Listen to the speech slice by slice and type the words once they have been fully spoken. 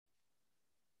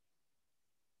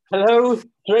Hello,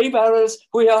 DrayBarrels.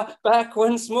 We are back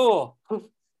once more.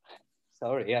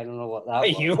 Sorry, I don't know what that Are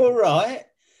was. you all right?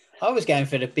 I was going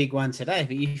for the big one today,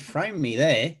 but you thrown me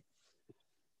there.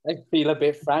 I feel a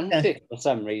bit frantic for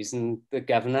some reason, the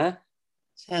governor.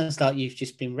 Sounds like you've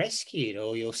just been rescued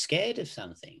or you're scared of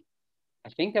something. I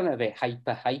think I'm a bit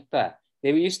hyper.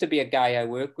 There used to be a guy I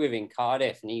worked with in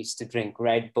Cardiff, and he used to drink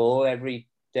Red Bull every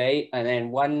day. And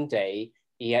then one day,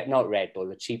 he had not Red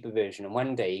Bull, a cheaper version. And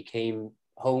one day he came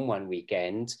home one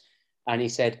weekend and he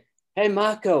said, "Hey,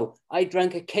 Marco, I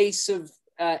drank a case of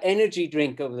energy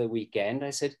drink over the weekend." I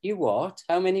said, "You what?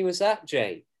 How many was that,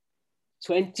 Jay?"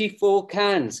 24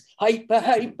 cans, hyper.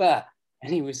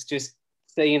 And he was just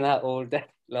saying that all day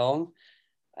long.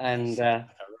 And a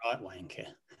right wanker.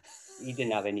 He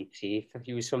didn't have any teeth.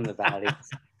 He was from the valley,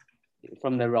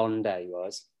 from the Rhondda, he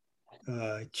was.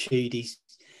 Chewed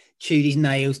his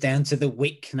nails down to the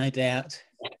wick, no doubt.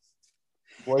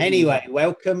 Anyway,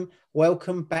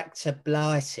 welcome back to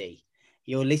Blighty.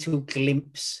 Your little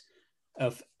glimpse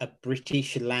of a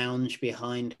British lounge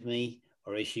behind me,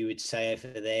 or as you would say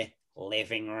over there,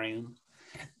 living room.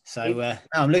 So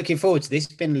I'm looking forward to this.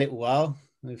 It's been a little while.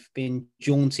 We've been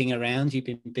jaunting around. You've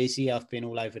been busy. I've been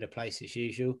all over the place as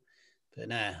usual. But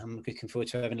no, I'm looking forward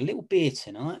to having a little beer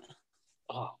tonight.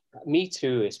 Oh, me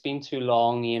too. It's been too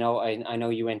long. You know, I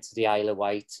know you went to the Isle of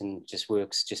Wight and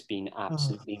work's just been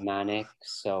absolutely manic.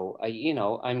 So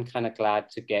I'm kind of glad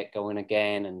to get going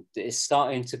again, and it's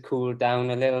starting to cool down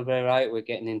a little bit, right? We're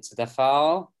getting into the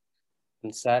fall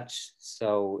and such.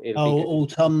 So it'll be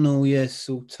autumnal, yes,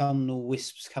 autumnal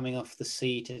wisps coming off the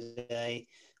sea today.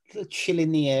 A little chill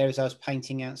in the air as I was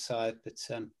painting outside, but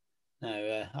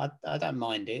no, I don't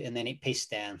mind it. And then it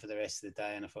pissed down for the rest of the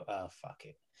day, and I thought, oh, fuck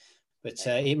it. But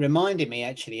it reminded me,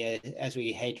 actually, as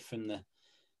we head from the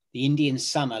Indian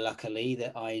summer, luckily,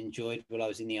 that I enjoyed while I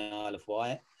was in the Isle of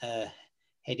Wight, head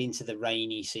into the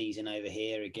rainy season over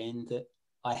here again, that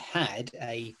I had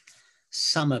a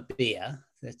summer beer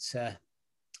that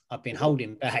I've been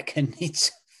holding back, and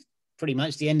it's pretty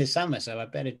much the end of summer, so I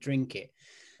better drink it.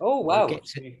 Oh, wow.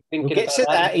 We'll get to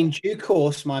that in due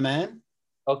course, my man.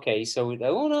 Okay, so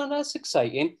no, that's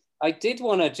exciting. I did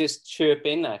want to just chirp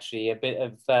in, actually, a bit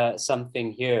of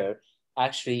something here.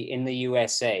 Actually, in the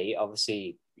USA,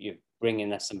 obviously, you're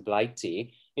bringing us some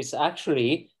Blighty. It's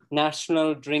actually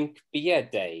National Drink Beer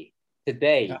Day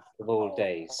today, of all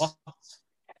days.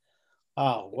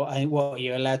 What?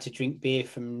 You're allowed to drink beer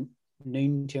from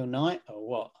noon till night, or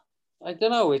what? I don't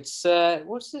know. It's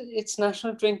It's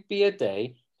National Drink Beer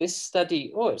Day. This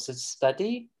study. Oh, it's a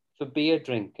study for beer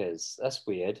drinkers. That's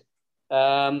weird.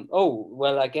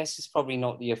 Well, I guess it's probably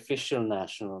not the official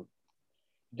national.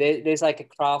 There's like a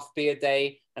craft beer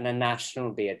day and a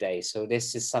national beer day. So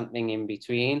this is something in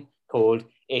between called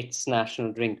It's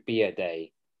National Drink Beer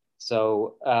Day.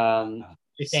 So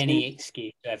just any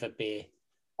excuse to have a beer.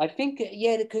 I think,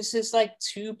 yeah, because there's like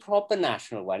two proper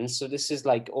national ones. So this is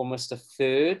like almost a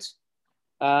third.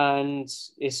 And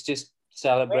it's just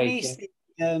celebrating.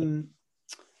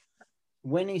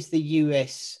 When is the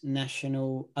US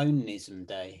National Onism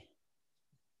Day?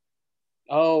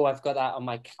 Oh, I've got that on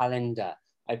my calendar.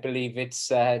 I believe it's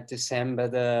December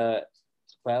the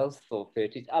 12th or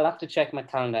 13th. I'll have to check my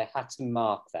calendar. I had to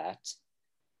mark that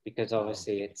because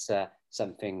obviously it's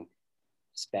something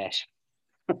special.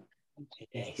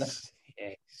 Yes.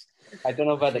 I don't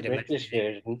know about the British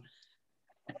version.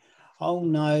 Oh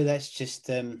no, that's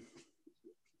just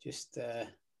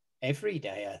every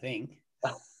day, I think.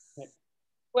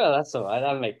 Well, that's all right.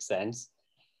 That makes sense.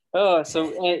 Oh,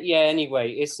 so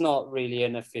anyway, it's not really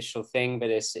an official thing, but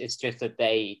it's just a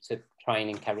day to try and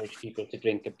encourage people to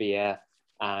drink a beer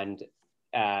and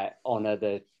honor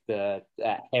the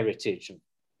heritage of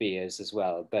beers as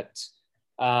well. But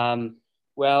hang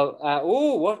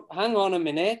on a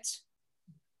minute.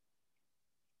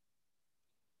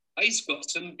 I've got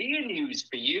some beer news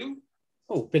for you.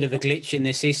 Oh, bit of a glitch in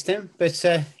the system, but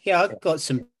I've got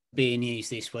some beer news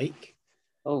this week.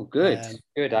 Oh, good.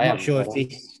 Good. I'm not sure if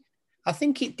this. I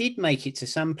think it did make it to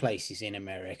some places in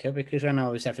America, because when I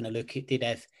was having a look, it did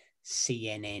have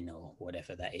CNN or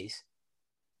whatever that is.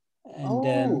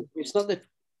 And it's not the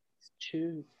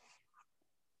two.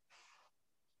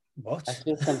 What? I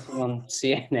saw something on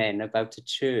CNN about a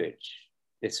church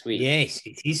this week. Yes,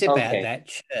 it is about that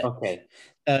church. Okay.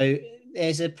 So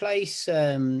there's a place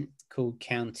called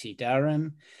County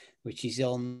Durham, which is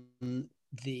on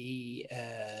the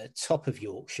top of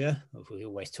Yorkshire, we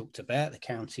always talked about, the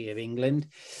county of England,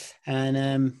 and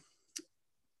a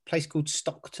place called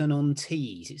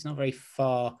Stockton-on-Tees. It's not very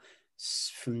far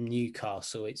from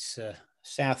Newcastle. It's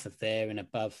south of there and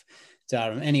above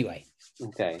Durham. Anyway,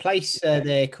 place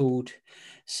there called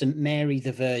St. Mary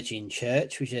the Virgin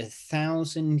Church, which is a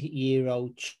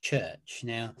 1,000-year-old church.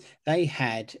 Now, they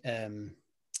had a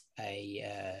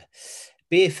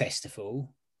beer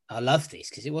festival. I love this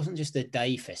because it wasn't just a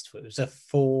day festival, it was a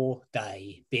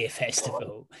 4-day beer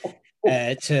festival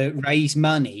to raise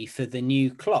money for the new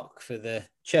clock for the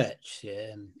church.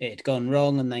 It had gone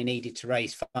wrong and they needed to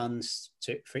raise funds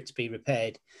for it to be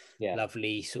repaired. Yeah.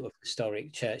 Lovely sort of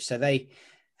historic church. So they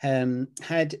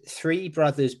had Three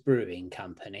Brothers Brewing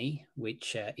Company,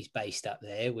 which is based up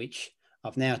there, which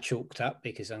I've now chalked up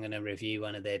because I'm going to review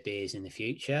one of their beers in the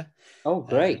future. Oh,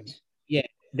 great. Yeah,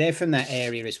 they're from that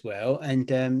area as well.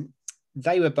 And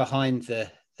they were behind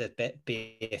the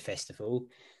beer festival,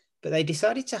 but they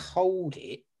decided to hold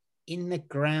it in the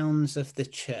grounds of the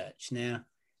church. Now,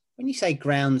 when you say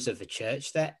grounds of the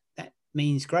church, that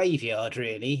means graveyard,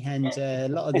 really. And a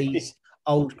lot of these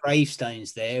old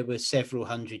gravestones there were several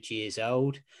hundred years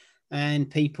old, and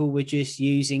people were just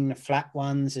using the flat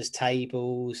ones as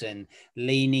tables and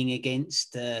leaning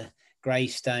against the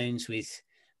gravestones with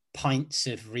pints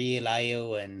of real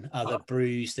ale and other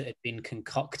brews that had been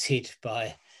concocted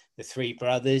by the three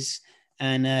brothers,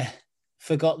 and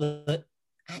forgot that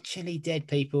actually dead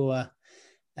people were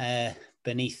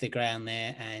beneath the ground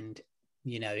there, and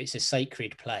it's a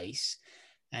sacred place.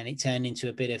 And it turned into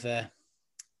a bit of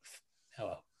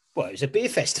it was a beer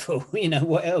festival.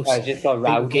 What else? I just got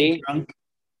rowdy.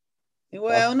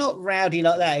 Well, not rowdy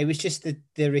like that. It was just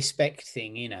the respect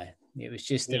thing, It was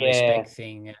just the respect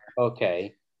thing.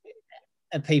 Okay.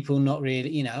 And people not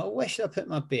really, where should I put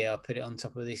my beer? I'll put it on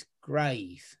top of this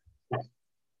grave.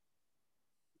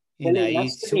 It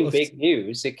must have been big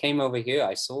news. It came over here.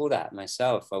 I saw that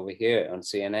myself over here on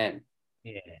CNN.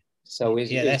 Yeah. So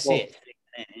that's it.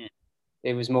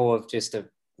 It was more of just a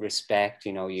respect,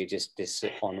 you just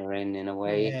dishonoring in a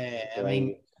way. Yeah, I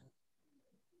mean,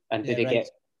 and did it get?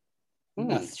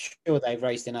 I'm sure they've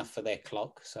raised enough for their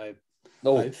clock, so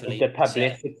hopefully the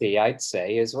publicity, I'd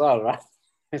say as well, right?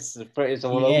 It's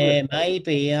all over.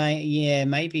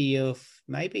 Maybe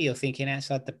you're thinking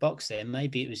outside the box there.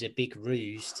 Maybe it was a big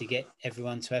ruse to get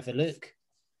everyone to have a look.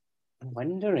 I'm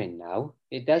wondering now.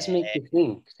 It does make you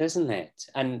think, doesn't it?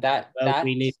 And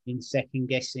we live in second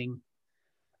guessing.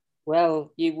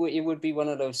 Well, it would be one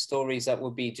of those stories that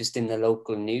would be just in the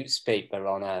local newspaper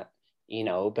on a,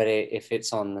 but if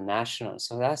it's on the national,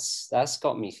 so that's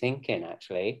got me thinking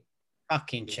actually.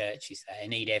 Fucking churches, they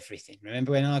need everything.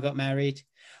 Remember when I got married?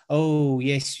 Oh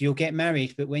yes, you'll get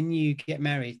married, but when you get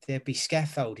married, there'll be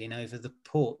scaffolding over the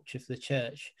porch of the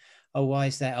church. Oh, why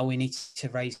is that? Oh, we need to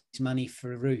raise money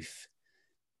for a roof.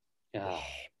 Yeah,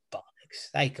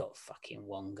 bollocks. They got fucking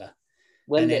wonga.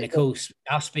 Well, and then of course,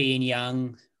 us being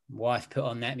young, wife put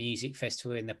on that music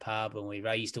festival in the pub, and we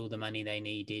raised all the money they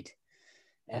needed.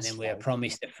 And then we were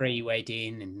promised a free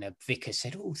wedding, and the vicar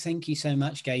said, "Oh, thank you so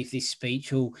much," gave this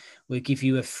speech. "Oh, we'll give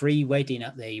you a free wedding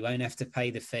up there. You won't have to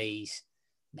pay the fees."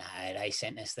 No, they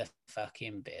sent us the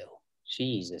fucking bill.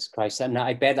 Jesus Christ. And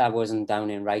I bet that wasn't down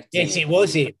in writing. Yes, it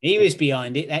was him. He was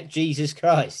behind it, that Jesus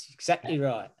Christ. Exactly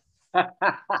right.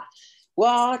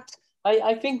 What?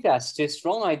 I think that's just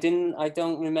wrong. I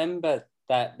don't remember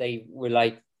that they were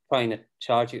like trying to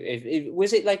charge you.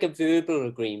 Was it like a verbal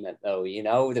agreement though?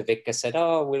 The vicar said,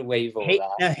 "Oh, we'll waive all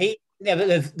that."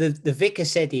 But the vicar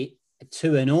said it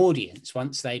to an audience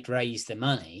once they'd raised the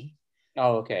money.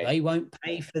 Oh, okay. They won't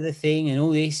pay for the thing and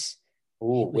all this.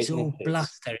 Ooh, it was all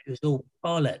bluster. It was all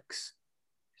bollocks.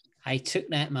 They took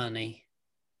that money,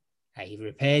 they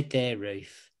repaired their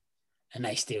roof, and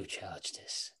they still charged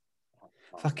us.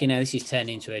 Fucking hell, this is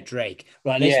turning into a drag.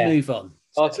 Right, let's move on.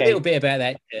 Okay. A little bit about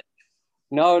that church.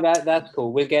 No, that's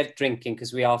cool. We'll get drinking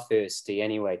because we are thirsty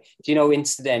anyway. Do you know,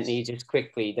 incidentally, just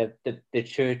quickly, the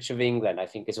Church of England, I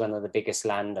think, is one of the biggest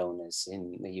landowners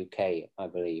in the UK, I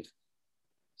believe.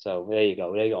 So there you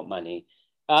go. They got money.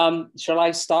 Shall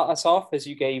I start us off as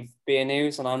you gave beer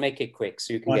news, and I'll make it quick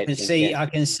so you can get drinking. I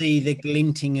can see the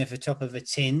glinting of the top of a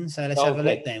tin. So let's have a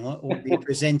look then. What are you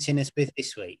presenting us with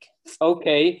this week?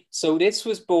 Okay, so this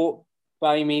was bought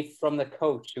by me from the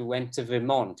coach who went to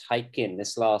Vermont hiking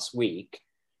this last week.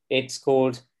 It's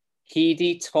called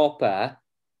Heady Topper,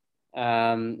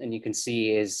 and you can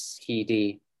see his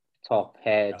Heady top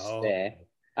head there.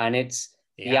 And it's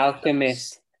The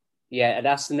Alchemist. Yeah,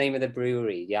 that's the name of the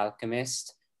brewery, The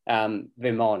Alchemist,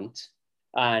 Vermont.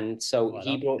 And so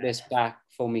he brought this back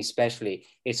for me specially.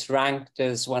 It's ranked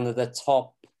as one of the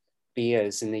top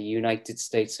beers in the United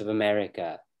States of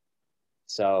America.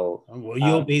 So, well,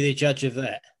 you'll be the judge of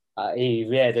that.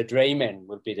 The DrayMen's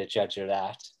will be the judge of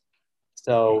that.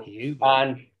 So,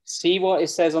 and see what it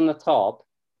says on the top.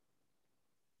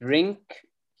 Drink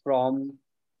from,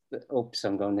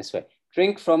 I'm going this way.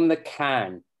 Drink from the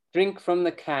can. Drink from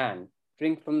the can.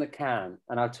 Drink from the can.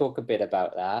 And I'll talk a bit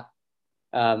about that.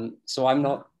 So I'm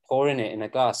not pouring it in a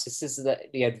glass. This is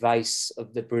the advice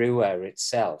of the brewer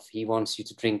itself. He wants you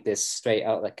to drink this straight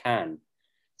out of the can.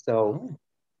 So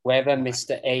whether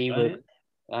Mr. A would,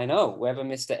 I know, whether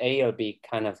Mr. A will be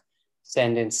kind of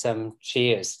sending some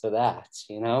cheers for that,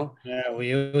 you know? Yeah,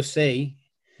 we'll see.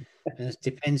 It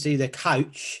depends who the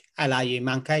coach, hello you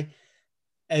monkey,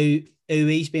 who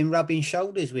he's been rubbing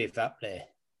shoulders with up there.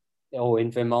 Oh,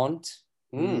 in Vermont.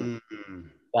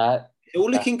 That all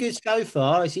looking good so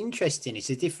far. It's interesting. It's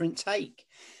a different take.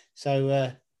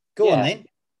 So go on then.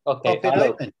 Okay. Pop it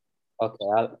open.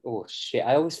 Okay. Oh shit!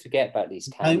 I always forget about these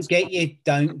cans.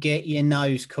 Don't get your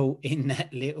nose caught in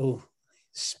that little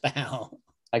spout.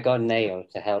 I got a nail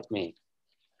to help me.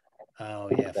 Oh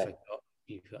yeah, I forgot.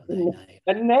 You've got that nail.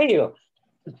 A nail.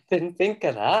 Didn't think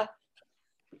of that.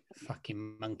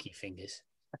 Fucking monkey fingers.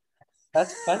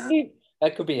 That's funny.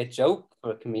 That could be a joke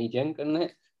for a comedian, couldn't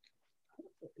it?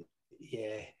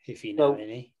 Yeah, if you know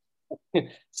any.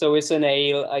 So it's an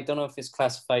ale. I don't know if it's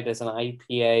classified as an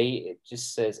IPA. It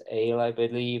just says ale, I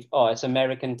believe. Oh, it's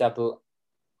American double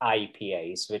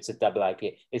IPA. So it's a double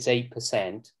IPA. It's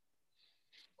 8%.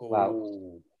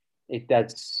 Wow. It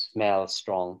does smell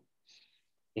strong.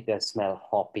 It does smell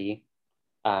hoppy.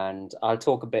 And I'll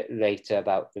talk a bit later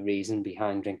about the reason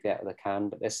behind drinking out of the can,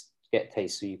 but let's get a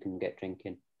taste so you can get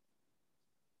drinking.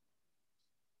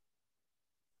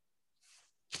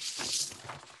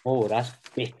 Oh, that's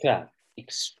bitter.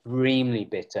 Extremely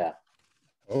bitter.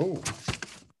 Oh.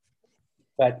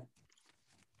 But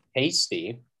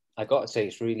tasty. I got to say,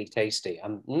 it's really tasty.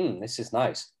 This is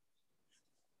nice.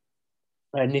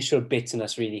 Initial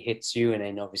bitterness really hits you, and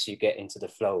then obviously you get into the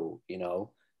flow, you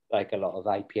know, like a lot of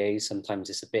IPAs.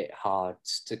 Sometimes it's a bit hard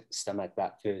to stomach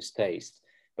that first taste.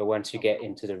 But once you get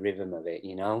into the rhythm of it,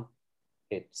 you know,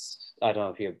 it's, I don't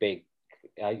know if you're big,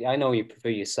 I know you prefer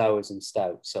your sours and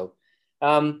stouts. So,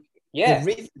 yeah. The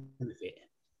rhythm of it.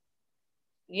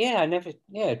 Yeah,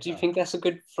 do you think that's a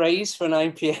good phrase for an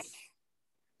IPA?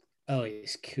 Oh,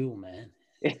 it's cool, man.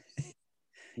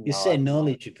 You're so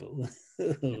knowledgeable.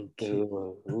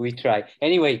 We try.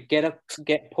 Anyway,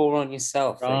 get pour on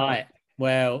yourself. Right.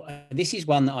 Well, this is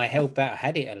one that I held back. I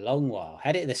had it a long while.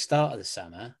 Had it at the start of the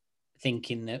summer,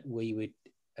 thinking that we would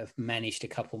have managed a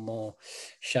couple more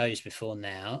shows before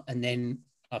now. And then,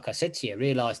 like I said to you, I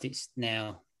realised it's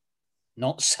now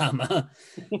not summer.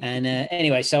 And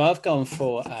anyway, so I've gone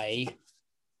for a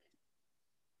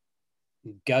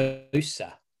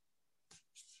Gose.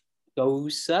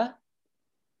 Gose?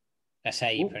 That's how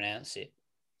you pronounce it.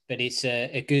 But it's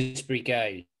a gooseberry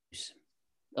Gose.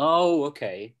 Oh,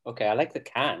 okay. Okay, I like the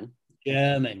can.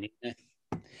 German.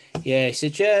 Yeah, so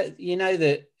you know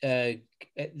that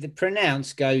the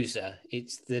pronounced Gose,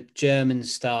 it's the German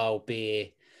style beer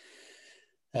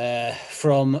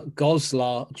from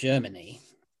Goslar, Germany.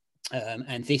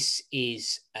 And this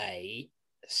is a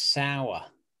sour.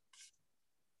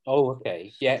 Oh,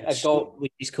 okay. Yeah,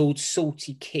 which is called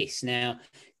Salty Kiss. Now,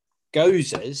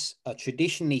 Goses are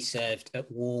traditionally served at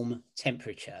room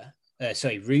temperature,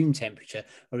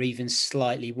 or even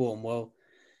slightly warm. Well,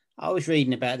 I was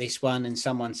reading about this one and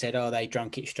someone said, oh, they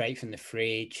drank it straight from the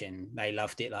fridge and they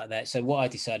loved it like that. So what I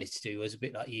decided to do was a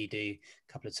bit like you do a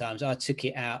couple of times. I took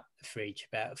it out the fridge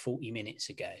about 40 minutes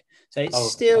ago. So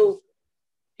it's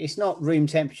it's not room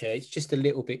temperature. It's just a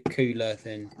little bit cooler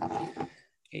than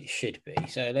it should be.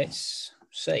 So let's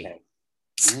see.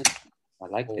 Okay. I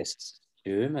like this.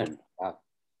 German. Wow.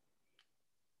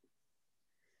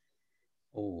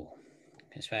 Oh,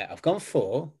 that's right. I've gone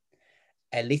for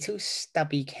a little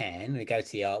stubby can. We'll go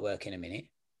to the artwork in a minute.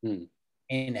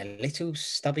 In a little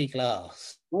stubby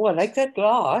glass. Oh, I like that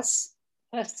glass.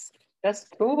 That's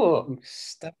cool.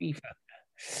 Stubby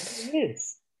fucker. It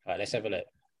is. Right, let's have a look.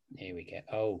 Here we go.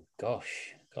 Oh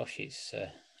gosh, it's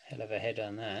a hell of a head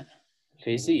on that.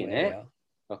 Fizzy, isn't it?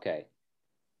 Okay.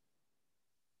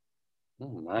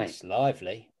 Oh, nice. It's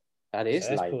lively. That is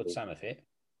lively. Let's pour some of it.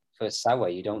 For sour,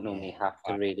 you don't normally have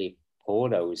to really pour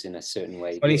those in a certain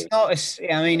way. Well, it's not. It's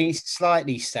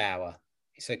slightly sour.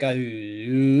 It's a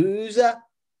Gose.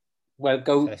 Well,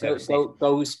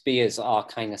 Gose beers are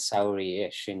kind of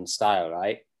soury-ish in style,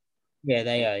 right? Yeah,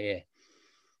 they are. Yeah.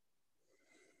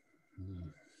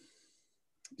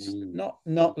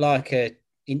 Not like a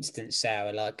instant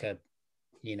sour, like a,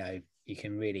 you know, you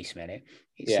can really smell it.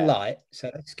 It's light,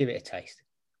 so let's give it a taste.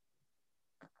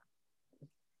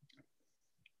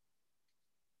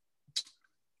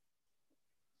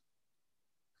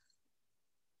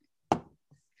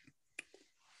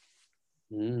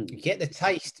 You get the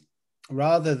taste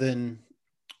rather than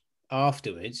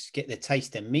afterwards, get the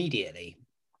taste immediately.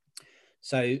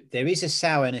 So there is a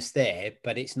sourness there,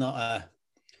 but it's not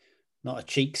a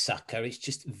cheek sucker. It's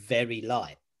just very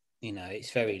light.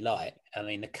 It's very light. I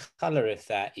mean, the color of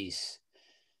that is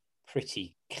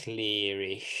pretty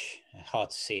clearish. Hard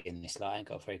to see in this light. I ain't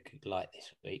got a very good light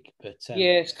this week, but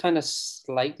yeah, it's kind of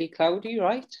slightly cloudy,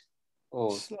 right?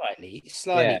 Or slightly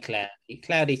yeah.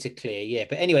 cloudy to clear. Yeah,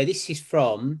 but anyway, this is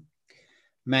from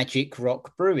Magic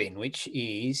Rock Brewing, which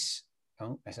is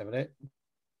let's have a look.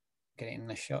 Get it in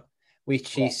the shot.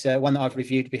 Which is one that I've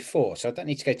reviewed before, so I don't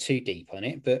need to go too deep on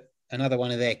it. But another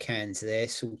one of their cans there,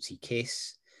 Salty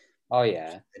Kiss. Oh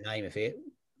yeah, the name of it.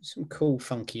 Some cool,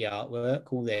 funky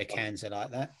artwork. All their cans are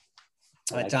like that.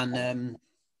 I've done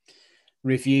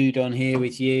reviewed on here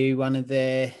with you one of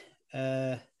their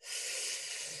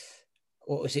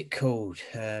what was it called?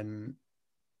 The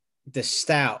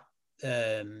stout.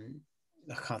 I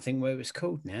can't think what it was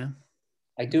called now.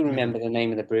 I do remember the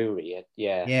name of the brewery.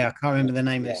 Yeah. Yeah, I can't remember the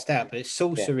name of the stout, but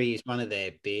Sorcery is one of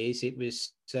their beers. It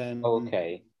was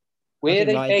okay. Where are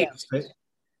they based?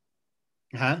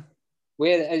 Huh?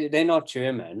 Where they're not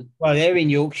German. Well, they're in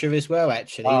Yorkshire as well,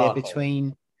 actually. They're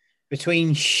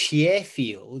between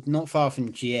Sheffield, not far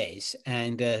from Jez,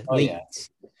 and Leeds.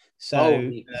 Yeah. So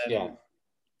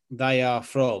they are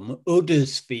from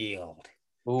Uddersfield.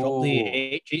 Drop the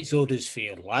H, it's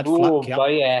Uddersfield, lad.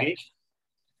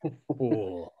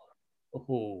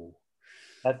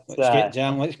 Let's get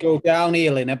down. Let's go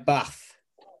downhill in a bath.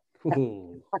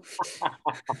 No,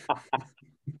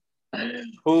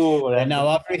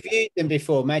 I've reviewed them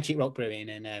before, Magic Rock Brewing,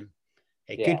 and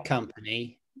a good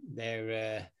company.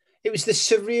 They're it was the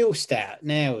Surreal Stout.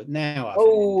 Now,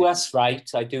 that's right.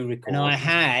 I do recall. And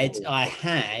I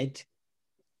had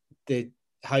the.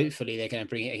 Hopefully, they're going to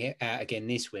bring it out again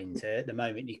this winter. At the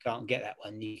moment, you can't get that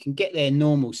one. You can get their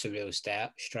normal Surreal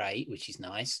Stout straight, which is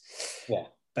nice. Yeah.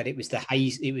 But it was the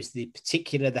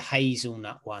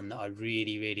hazelnut one that I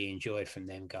really, really enjoyed from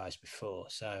them guys before.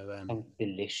 So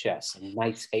delicious and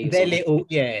nice hazelnut. Their little,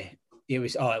 it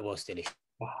was delicious.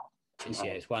 Wow.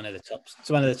 Yeah, it's one of the tops. It's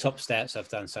one of the top stouts I've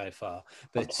done so far.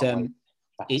 But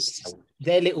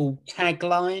their little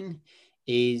tagline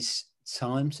is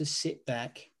 "Time to sit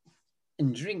back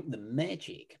and drink the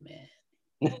magic, man."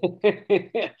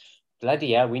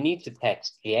 Bloody hell, we need to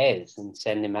text Jez and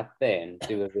send him up there and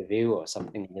do a review or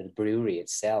something of the brewery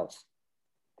itself.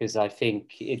 Because I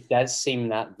think it does seem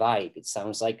that vibe. It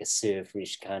sounds like a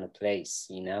surferish kind of place,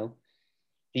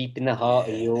 deep in the heart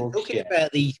of Yorkshire. Talking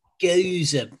about these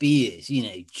Gose beers,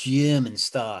 German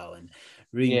style and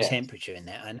room temperature and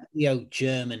that. And the old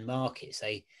German markets,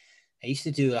 they used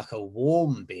to do like a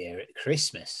warm beer at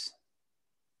Christmas.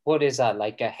 What is that,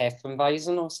 like a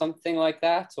Hefeweizen or something like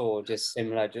that, or just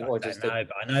similar?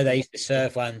 But I know they used to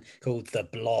serve one called the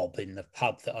Blob in the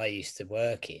pub that I used to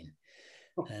work in,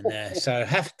 and so I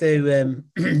have to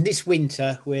this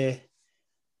winter we're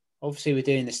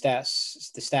doing the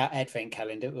stout advent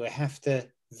calendar. We'll have to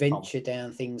venture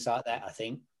down things like that, I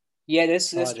think. Yeah,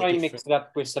 let's try and mix it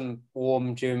up with some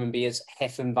warm German beers,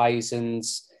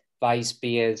 Hefeweizens, Weiss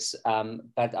beers,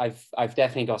 but I've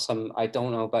definitely got some. I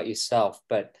don't know about yourself,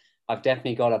 but I've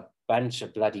definitely got a bunch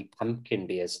of bloody pumpkin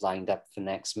beers lined up for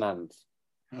next month.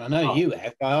 I know you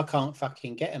have, but I can't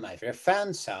fucking get them over. I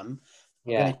found some.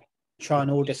 I'm going to try and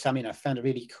order some. I found a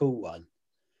really cool one.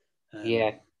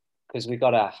 Because we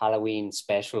got a Halloween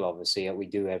special, obviously, that we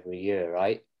do every year,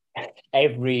 right?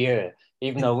 Every year,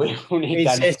 even though we only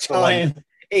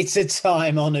it's a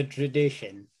time-honored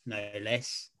tradition, no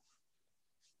less.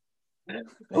 You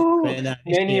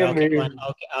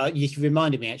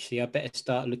reminded me, actually, I better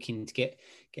start looking to get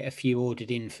a few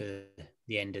ordered in for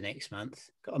the end of next month.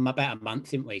 Got about a month,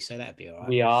 didn't we? So that'd be all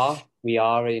right. We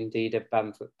are indeed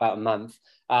about a month.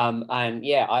 And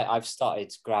I've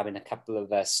started grabbing a couple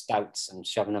of stouts and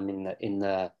shoving them in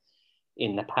the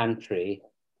pantry,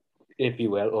 if you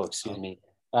will. Oh, excuse me.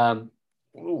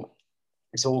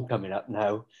 It's all coming up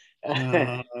now.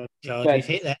 Oh, God, you've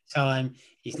hit that time.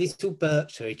 His little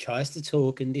burps where he tries to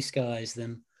talk and disguise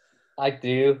them. I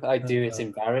do. It's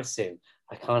embarrassing.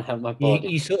 I can't help my body.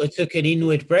 You sort of took an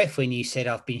inward breath when you said,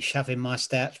 "I've been shoving my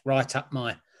stouts right up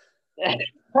my..." I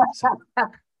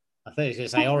thought he was going to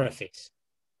say orifice.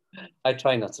 I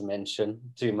try not to mention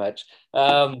too much.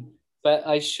 But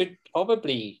I should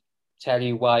probably tell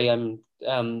you why I'm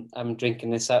drinking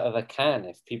this out of a can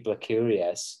if people are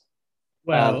curious.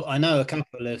 Well, I know a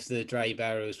couple of the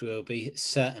DrayBarrels will be,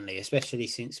 certainly, especially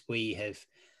since we have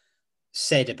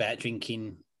said about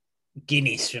drinking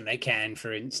Guinness from a can,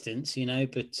 for instance,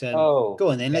 but go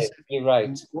on then. You're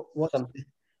right.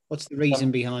 What's the reason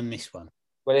behind this one?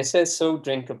 Well, it says so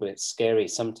drinkable, it's scary.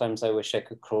 Sometimes I wish I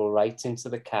could crawl right into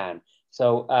the can.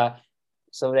 So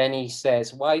then he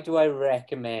says, why do I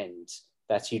recommend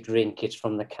that you drink it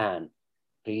from the can?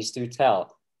 Please do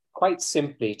tell. Quite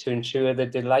simply, to ensure the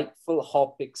delightful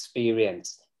hop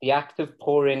experience. The act of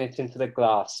pouring it into the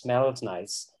glass smells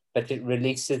nice, but it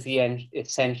releases the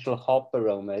essential hop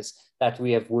aromas that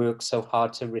we have worked so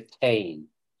hard to retain.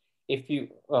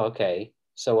 Okay,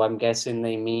 so I'm guessing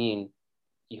they mean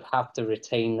you have to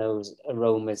retain those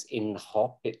aromas in the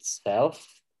hop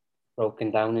itself,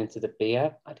 broken down into the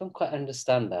beer. I don't quite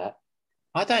understand that.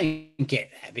 I don't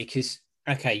get that because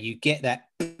okay, you get that.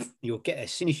 You'll get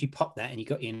as soon as you pop that and you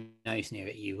got your nose near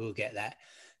it, you will get that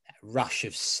rush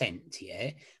of scent.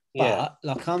 Yeah, Yeah, but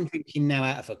like I'm drinking now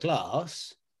out of a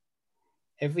glass.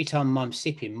 Every time I'm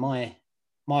sipping, my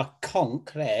conch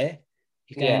there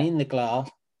is going yeah. in the glass,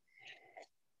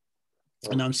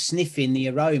 and I'm sniffing the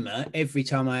aroma every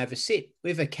time I have a sip.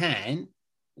 With a can,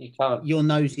 You can't. your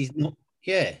nose is not.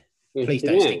 Yeah, It's please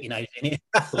don't there. stick your nose in it.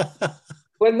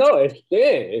 Well, no, it's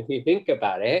there if you think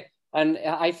about it. And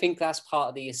I think that's part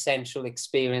of the essential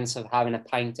experience of having a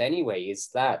pint anyway, is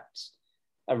that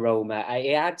aroma.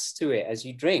 It adds to it as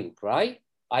you drink, right?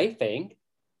 I think.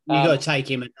 You got to take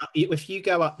him. If you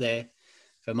go up there,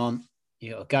 Vermont,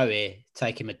 you got to go here,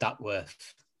 take him a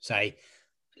Duckworth. Say,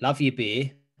 love your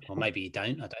beer, or maybe you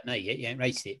don't. I don't know yet. You haven't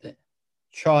rated it, but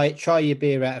try your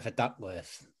beer out of a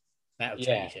Duckworth. That'll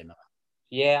Yeah. change him.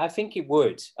 Yeah, I think it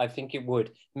would. I think it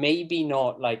would. Maybe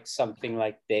not like something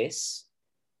like this,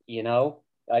 you know.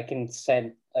 I can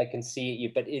see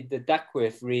it, but the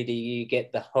Duckworth really you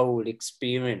get the whole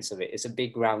experience of it. It's a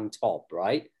big round top,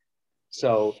 right?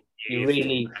 So you Beautiful.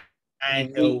 really,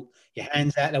 Handle, your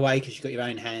hands out of the way because you've got your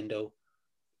own handle.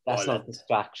 that's not a Bollocks.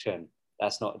 distraction.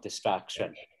 That's not a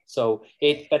distraction. So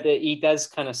but he does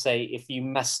kind of say if you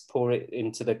must pour it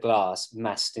into the glass,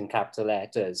 must in capital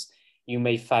letters, you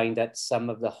may find that some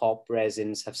of the hop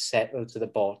resins have settled to the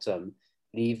bottom.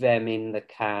 Leave them in the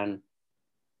can.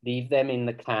 Leave them in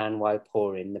the can while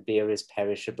pouring. The beer is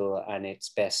perishable and it's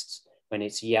best when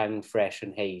it's young, fresh,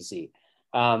 and hazy.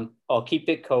 Or keep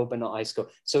it cold but not ice cold.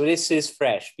 So this is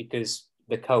fresh because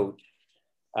the coach,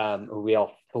 who we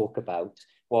often talk about,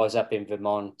 was up in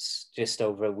Vermont just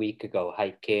over a week ago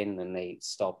hiking, and they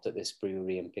stopped at this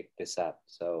brewery and picked this up.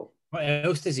 So What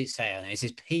else does it say on it? It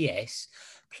says, P.S.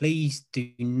 Please do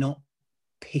not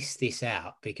piss this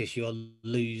out because you'll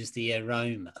lose the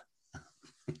aroma.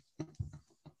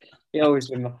 it always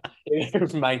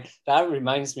that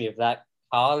reminds me of that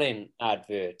Carlin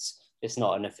advert. It's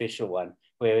not an official one,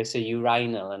 where it's a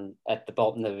urinal, and at the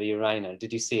bottom of the urinal,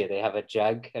 did you see it? They have a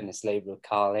jug and it's labeled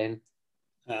Carlin.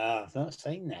 I've not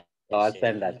seen that. Oh, I'll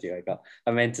send that to you.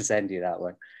 I meant to send you that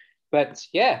one. But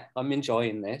yeah, I'm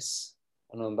enjoying this.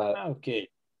 And I'm about. Oh, good.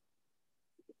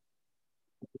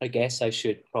 I guess I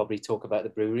should probably talk about the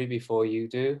brewery before you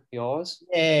do yours.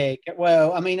 Yeah,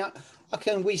 well, I mean, I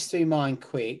can whiz through mine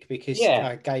quick because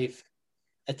I gave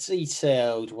a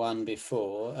detailed one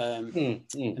before. And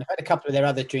I've had a couple of their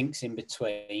other drinks in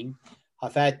between.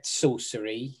 I've had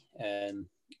Sorcery,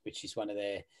 which is one of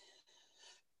their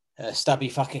stubby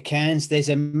fucker cans. There's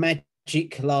a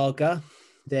Magic Lager.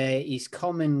 There is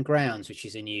Common Grounds, which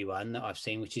is a new one that I've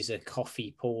seen, which is a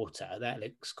coffee porter. That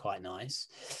looks quite nice.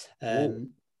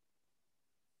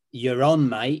 You're On,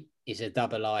 Mate is a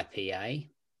double IPA,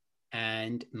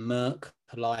 and Merc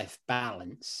Life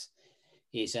Balance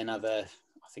is another,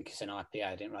 I think it's an IPA.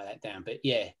 I didn't write that down, but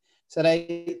yeah. So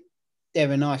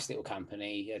they're a nice little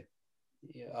company.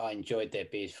 I enjoyed their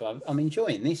beers. I'm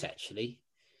enjoying this actually.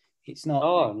 It's not.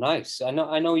 Oh, nice. I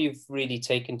know you've really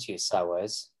taken to your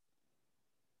sours,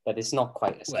 but it's not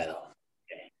quite as well.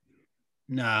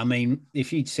 No, I mean,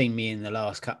 if you'd seen me in the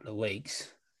last couple of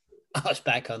weeks, I was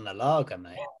back on the lager,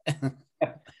 mate.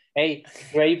 Hey,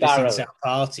 DrayBarrel.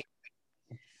 Party.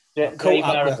 I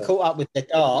caught up with the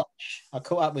Dutch. I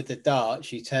caught up with the Dutch.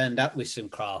 He turned up with some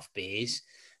craft beers,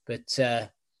 but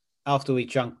after we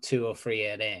drunk 2 or 3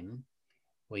 of them,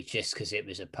 because it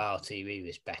was a party, we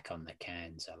was back on the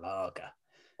cans of lager,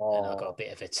 and I got a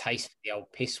bit of a taste of the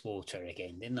old piss water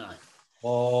again, didn't I?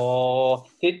 Oh,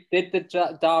 did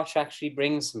the Dutch actually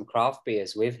bring some craft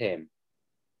beers with him?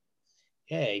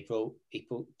 Yeah, he brought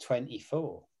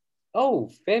 24. Oh,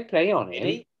 fair play on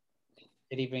him.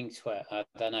 Did he bring 12? I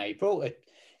don't know. He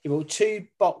brought 2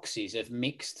 boxes of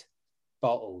mixed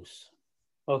bottles.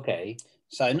 Okay.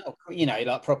 So not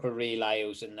like proper real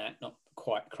ales and that, not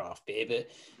quite craft beer, but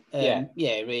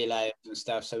real ales and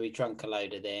stuff. So we drank a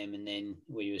load of them, and then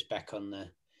we was back on the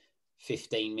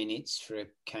 15 minutes for a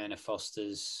can of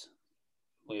Foster's.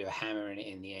 We were hammering it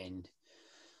in the end.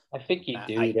 I think you about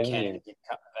do, 8 don't cans you? in a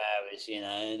couple of hours, you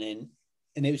know,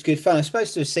 and it was good fun. I was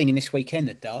supposed to have seen him this weekend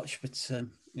at Dutch, but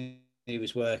he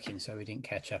was working, so we didn't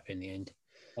catch up in the end.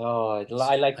 Oh,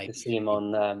 I like to see him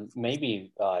on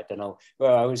maybe I don't know.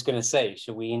 Well, I was gonna say,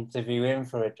 should we interview him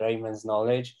for a DrayMen's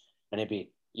knowledge? And it'd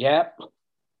be, yep,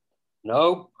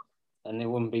 nope, and there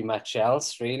wouldn't be much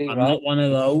else really, I'm right? not one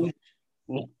of those.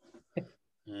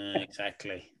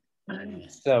 Exactly.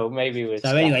 So maybe we'll So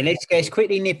start. anyway, let's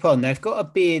quickly nip on. They've got a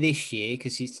beer this year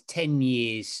because it's 10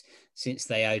 years since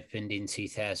they opened in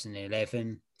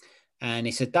 2011, and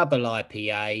it's a double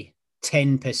IPA,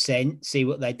 10%. See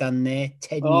what they've done there?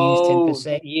 10 years, Oh,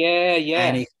 10%, yeah,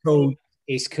 and yeah.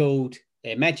 it's called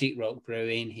their Magic Rock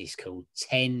Brewing. It's called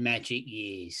 10 Magic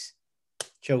Years.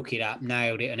 Chalk it up,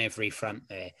 nailed it on every front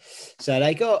there. So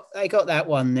they got that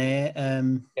one there.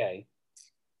 Okay.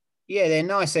 Yeah, they're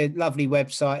nice. They're lovely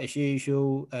website as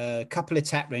usual. A couple of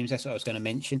tap rooms. That's what I was going to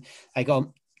mention. They got a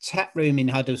tap room in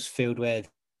Huddersfield where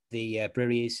the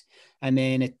brewery is, and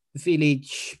then a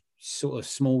village, sort of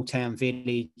small town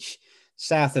village,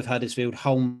 south of Huddersfield,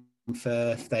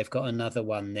 Holmfirth. They've got another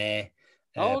one there.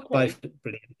 Oh, okay. Both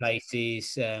brilliant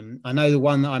places. I know the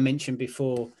one that I mentioned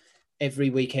before. Every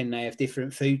weekend they have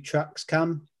different food trucks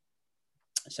come.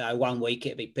 So one week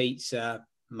it'll be pizza,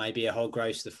 maybe a hog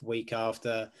roast the week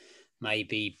after,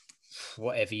 maybe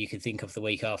whatever you can think of the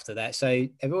week after that. So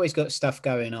they've always got stuff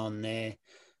going on there.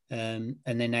 And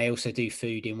then they also do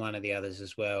food in one of the others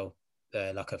as well,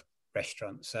 like a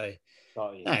restaurant. So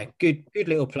Got you. no, good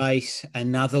little place.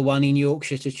 Another one in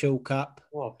Yorkshire to chalk up.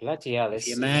 Oh, bloody hell. If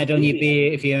you're mad on your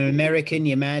beer, if you're American,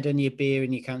 you're mad on your beer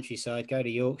in your countryside, go to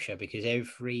Yorkshire because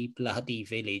every bloody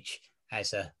village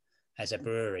has a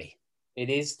brewery. It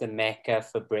is the mecca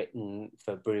for Britain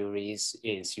for breweries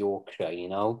is Yorkshire, you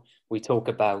know. We talk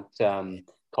about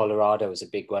Colorado is a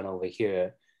big one over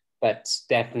here, but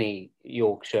definitely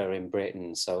Yorkshire in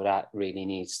Britain. So that really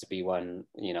needs to be one,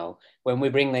 you know. When we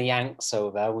bring the Yanks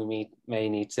over, may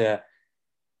need to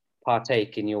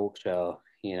partake in Yorkshire,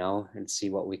 you know, and see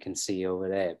what we can see over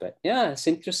there. But yeah, it's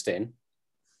interesting.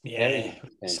 Very Yeah.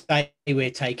 interesting. Say we're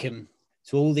taken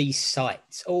to all these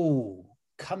sites. Oh,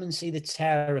 come and see the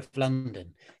Tower of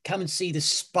London. Come and see the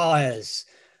spires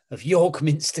of York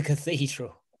Minster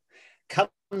Cathedral. Come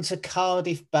to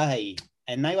Cardiff Bay.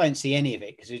 And they won't see any of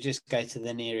it because we just go to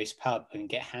the nearest pub and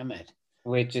get hammered.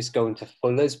 We're just going to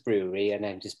Fuller's Brewery and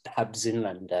then just pubs in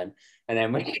London. And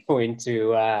then we're going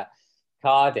to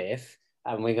Cardiff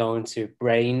and we're going to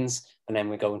Brains and then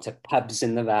we're going to pubs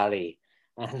in the valley.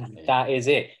 And that is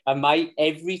it. And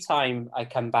every time I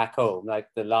come back home, like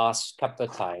the last couple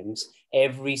of times,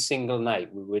 every single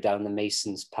night we were down the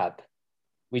Mason's pub.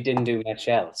 We didn't do much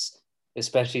else,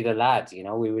 especially the lad, you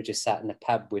know, we were just sat in the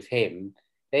pub with him.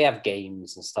 They have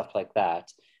games and stuff like that.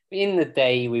 In the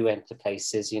day we went to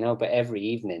places, you know, but every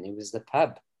evening it was the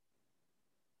pub.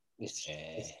 It's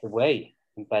the way.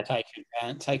 But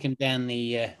take him down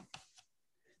the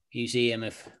museum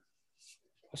of,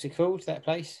 what's it called, that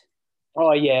place?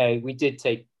 oh yeah, we did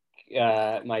take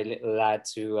my little lad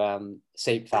to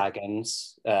St.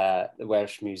 Fagans, the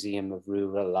Welsh Museum of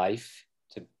Rural Life,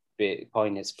 to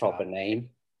coin its proper name.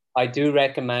 I do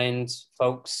recommend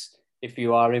folks, if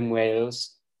you are in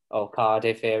Wales or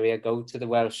Cardiff area, go to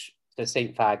the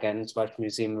St. Fagans, Welsh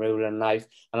Museum of Rural Life.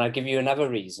 And I'll give you another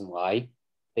reason why.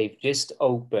 They've just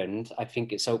opened, I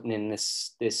think it's opening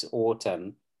this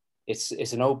autumn. It's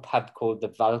an old pub called the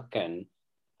Vulcan,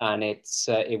 and it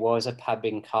was a pub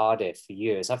in Cardiff for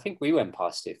years. I think we went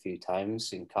past it a few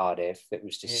times in Cardiff. It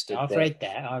was just stood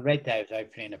there. I read that it was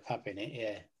opening a pub in it,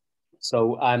 yeah.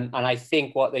 So and I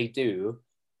think what they do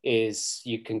is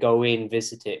you can go in,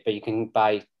 visit it, but you can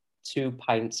buy 2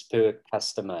 pints per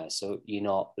customer. So you're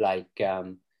not like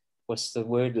what's the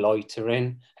word,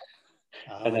 loitering.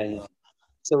 And then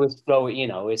so it's you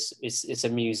know, it's a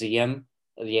museum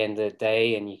at the end of the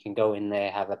day, and you can go in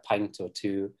there, have a pint or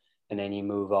two, and then you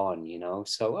move on, you know.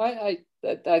 So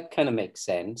that kind of makes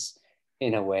sense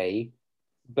in a way.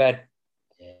 But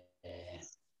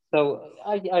so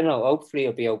I know, hopefully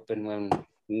it'll be open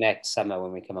next summer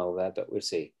when we come over, but we'll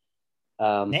see.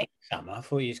 Next summer? I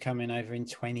thought you was coming over in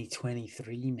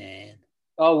 2023, man.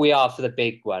 Oh, we are for the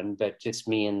big one, but just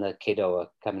me and the kiddo are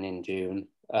coming in June.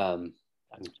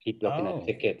 And keep looking at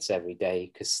tickets every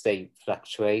day because they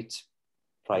fluctuate.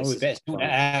 Prices. We better sort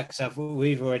that out because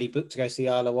we've already booked to go see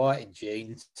Isle of Wight in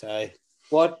June. So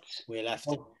what we'll have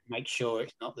to make sure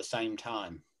it's not the same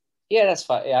time. Yeah, that's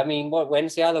fine. I mean,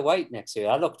 when's the Isle of Wight next year?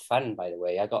 That looked fun, by the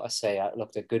way. I got to say, it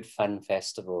looked a good fun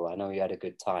festival. I know you had a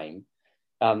good time.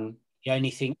 The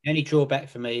only drawback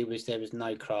for me was there was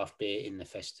no craft beer in the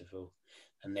festival,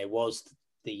 and there was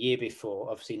the year before,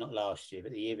 obviously not last year,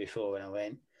 but the year before when I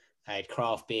went, they had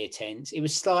craft beer tents. It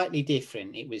was slightly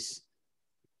different.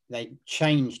 They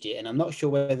changed it, and I'm not sure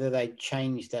whether they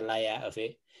changed the layout of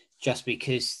it just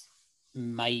because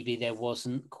maybe there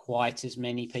wasn't quite as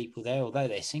many people there, although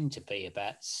there seemed to be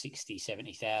about 60,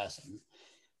 70,000.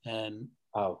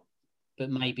 But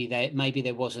maybe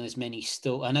there wasn't as many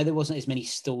stalls. I know there wasn't as many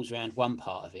stalls around one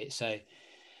part of it. So,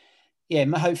 yeah,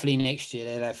 hopefully next year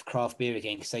they'll have craft beer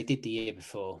again because they did the year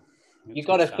before. You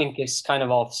got to think it's kind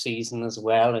of off season as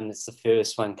well, and it's the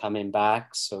first one coming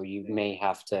back. So you may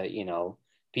have to,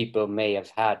 people may have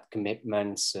had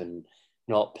commitments and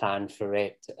not planned for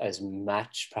it as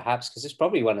much, perhaps, because it's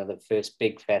probably one of the first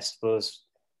big festivals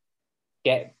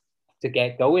to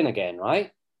get going again,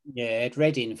 right? Yeah, at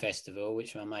Reading Festival,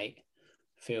 which my mate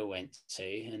Phil went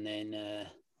to, and then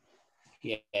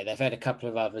they've had a couple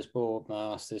of others,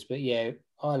 Boardmasters, but yeah,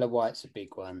 Isle of Wight's a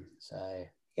big one. So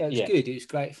yeah, it was good. It was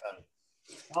great fun.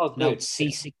 Oh, good. No,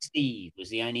 C6E was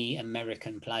the only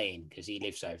American playing because he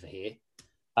lives over here.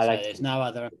 There's no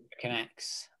other American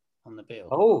acts on the bill.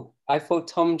 Oh, I thought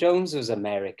Tom Jones was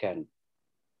American.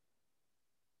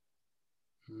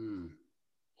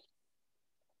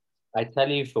 I tell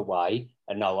you for why.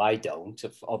 No, I don't.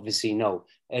 Obviously, no.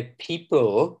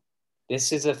 People,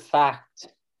 this is a fact,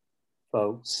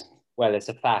 folks. Well, it's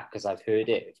a fact because I've heard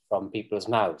it from people's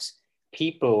mouths.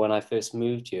 People, when I first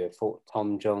moved here, thought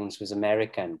Tom Jones was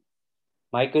American.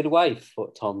 My good wife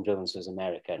thought Tom Jones was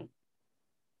American,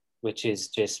 which is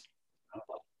just,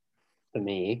 for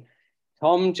me,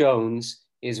 Tom Jones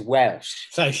is Welsh.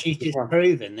 So she's just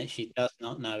proven that she does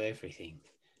not know everything.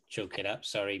 Chalk it up.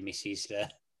 Sorry,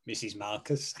 Mrs.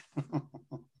 Marcus.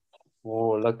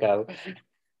 Oh, look out.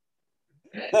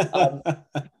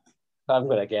 I'm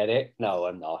gonna get it. No,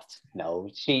 I'm not. No,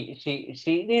 she,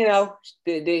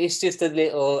 it's just a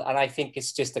little, and I think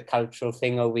it's just a cultural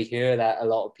thing over here that a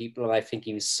lot of people, and I think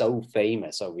he was so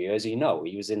famous over here, as you know,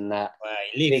 he was in that. Well,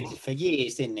 he lived for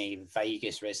years, didn't he?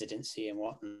 Vegas residency and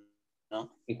whatnot.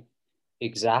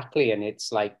 Exactly, and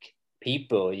it's like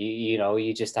people,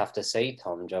 you just have to say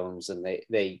Tom Jones, and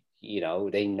they know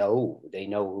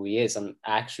who he is, and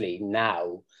actually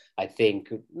now. I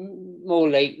think more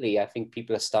lately, I think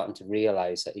people are starting to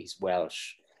realize that he's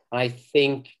Welsh. And I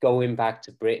think going back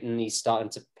to Britain, he's starting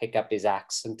to pick up his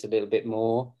accent a little bit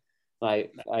more. He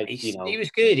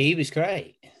was good. He was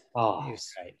great. Oh, he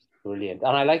was great. Brilliant.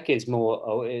 And I like some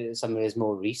of his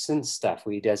more recent stuff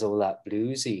where he does all that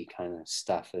bluesy kind of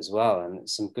stuff as well. And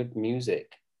some good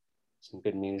music.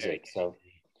 So,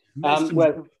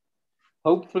 well,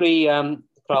 hopefully,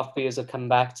 craft beers have come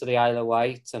back to the Isle of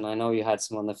Wight, and I know you had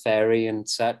some on the ferry and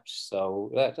such,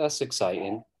 so that's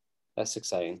exciting.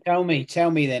 Tell me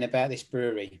then about this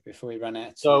brewery before we run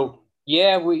out. So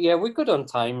we're good on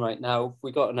time right now.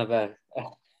 We got another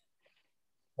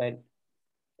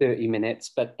 30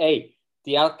 minutes, but hey,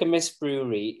 the Alchemist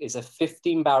Brewery is a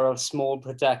 15-barrel small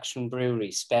production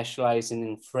brewery specializing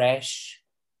in fresh,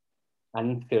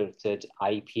 unfiltered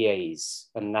IPAs,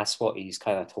 and that's what he's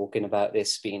kind of talking about,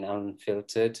 this being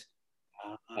unfiltered.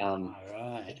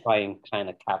 Right. Try and kind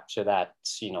of capture that,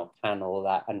 can all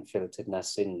that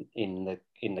unfilteredness in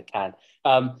the can.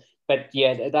 But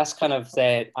yeah, that's kind of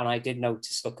their, and I did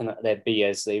notice looking at their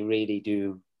beers, they really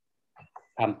do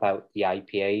pump out the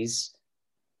IPAs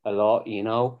a lot,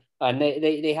 and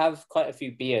they have quite a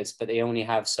few beers, but they only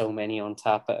have so many on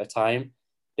tap at a time.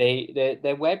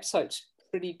 Their website's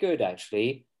pretty good,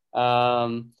 actually.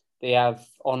 They have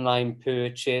online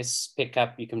purchase,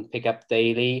 you can pick up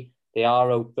daily. They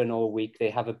are open all week. They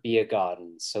have a beer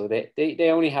garden. So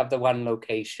they only have the one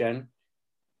location.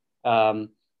 And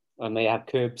they have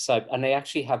curbside, and they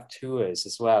actually have tours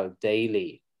as well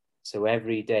daily. So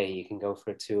every day you can go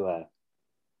for a tour,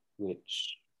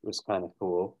 which was kind of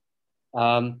cool.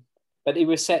 But it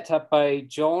was set up by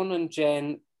John and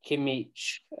Jen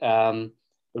Kimmich.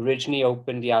 Originally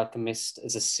opened The Alchemist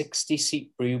as a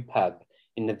 60-seat brew pub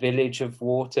in the village of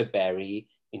Waterbury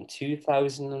in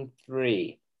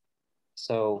 2003.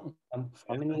 So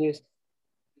how many years?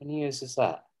 How many years is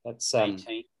that? That's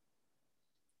 18.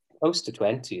 Close to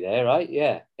 20 there, right?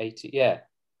 Yeah, 80. Yeah.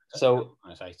 So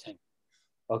that's 18.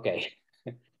 Okay,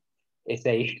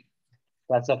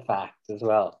 that's a fact as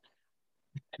well.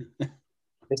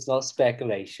 It's not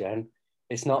speculation.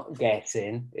 It's not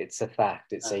guessing. It's a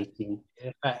fact. It's 18.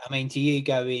 I mean, do you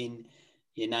go in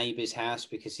your neighbour's house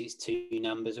because it's 2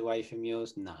 numbers away from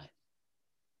yours? No.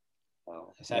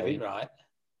 Oh, let's have it right.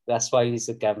 That's why he's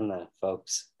the governor,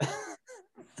 folks.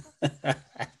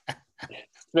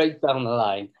 Straight down the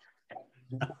line.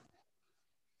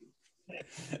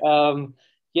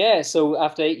 Yeah, so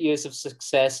after 8 years of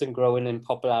success and growing in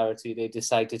popularity, they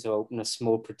decided to open a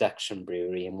small production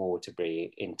brewery in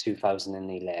Waterbury in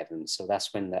 2011. So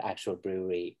that's when the actual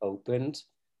brewery opened.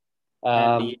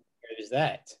 How many years ago was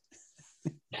that?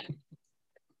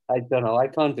 I don't know. I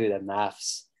can't do the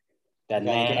maths.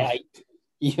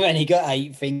 You've only got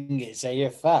 8 fingers, so you're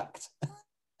fucked.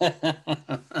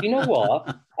 You know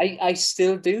what? I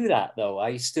still do that though.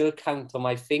 I still count on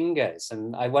my fingers,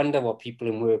 and I wonder what people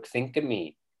in work think of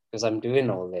me because I'm doing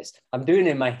all this. I'm doing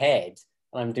it in my head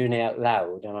and I'm doing it out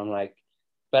loud, and I'm like,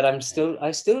 but I still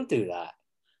do that.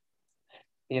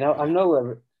 You know, I'm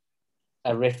no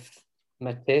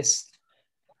arithmetist.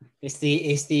 It's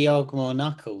the Ogmore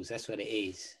Knuckles. That's what it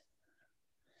is.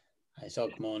 It's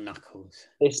Ogmore Knuckles.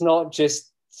 It's not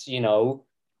just,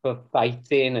 for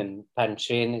fighting and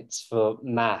punching, it's for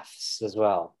maths as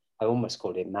well. I almost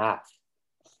called it math.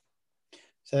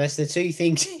 So that's the two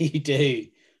things you do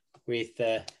with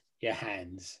your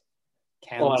hands.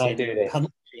 Counting, I do this.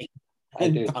 Punching.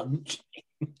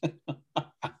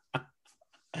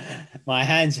 My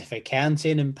hands are for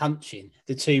counting and punching,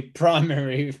 the two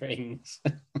primary things.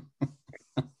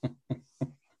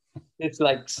 It's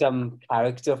like some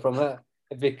character from a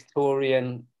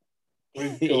Victorian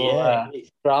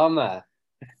drama.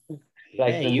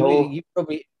 Like you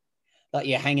probably like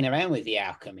you're hanging around with the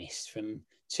alchemist from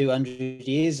 200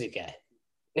 years ago.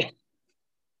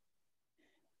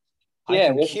 I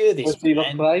can cure this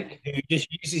man who just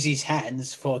uses his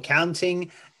hands for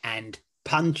counting and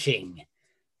punching.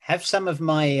 Have some of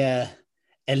my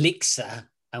elixir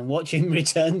and watch him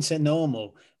return to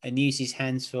normal and use his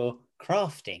hands for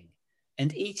crafting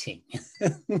and eating.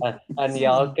 And the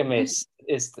alchemist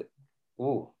is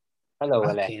hello,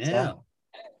 Alexa. Hell.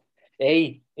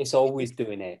 Hey, it's always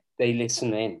doing it. They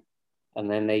listen in, and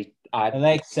then they add.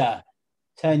 Alexa,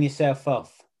 turn yourself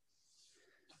off.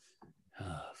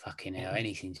 Oh, fucking hell.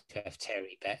 Anything to have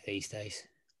Terry back these days.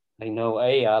 I know.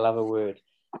 Hey, I'll have a word.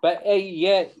 But hey,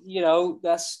 yeah,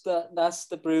 that's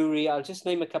the brewery. I'll just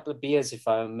name a couple of beers, if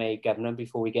I may, Governor,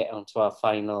 before we get onto our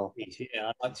final. Yeah,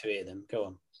 I'd like to hear them. Go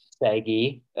on.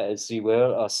 Seggy, as you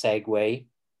will, or Segway.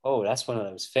 Oh, that's one of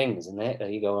those things, isn't it? There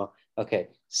you go. Okay,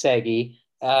 Seggy.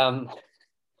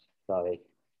 Sorry.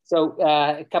 So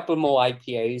a couple more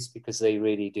IPAs because they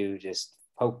really do just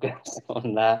focus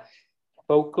on that.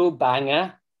 Vocal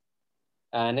Banger.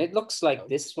 And it looks like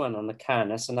this one on the can.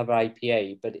 That's another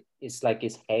IPA, but it's like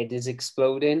his head is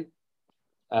exploding.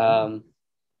 Trasher.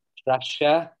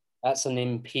 That's an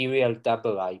Imperial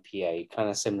Double IPA, kind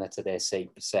of similar to this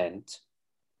 8%.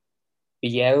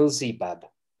 Beelzebub.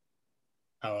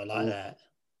 Oh, I like that.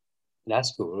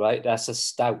 That's cool, right? That's a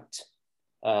stout.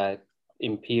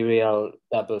 Imperial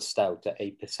Double Stout at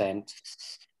 8%.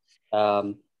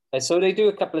 And so they do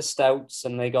a couple of stouts,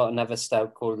 and they got another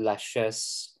stout called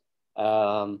Luscious.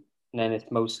 And then it's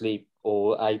mostly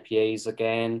all IPAs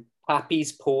again.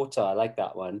 Pappy's Porter, I like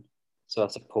that one. So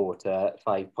that's a porter,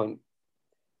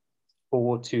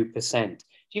 5.42%.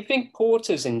 Do you think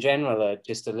porters in general are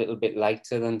just a little bit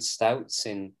lighter than stouts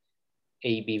in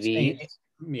ABV?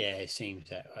 Yeah, it seems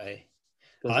that way.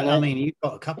 I mean, you've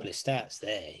got a couple of stouts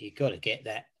there. You've got to get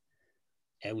that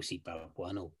Beelzebub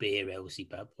one, or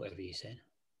Beelzebub, whatever you said.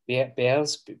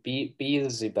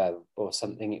 Beelzebub or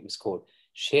something it was called.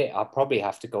 Shit, I'll probably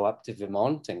have to go up to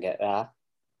Vermont and get that.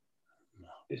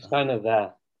 It's kind of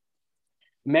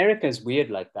America's weird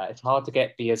like that. It's hard to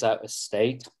get beers out of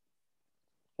state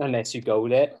unless you go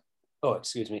there. Oh,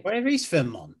 excuse me. Where is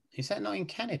Vermont? Is that not in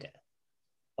Canada?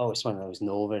 Oh, it's one of those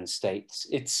northern states.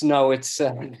 It's kind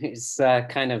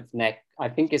of I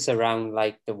think it's around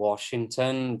like the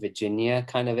Washington, Virginia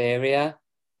kind of area.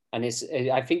 And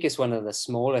I think it's one of the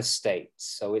smallest states.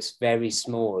 So it's very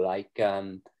small, like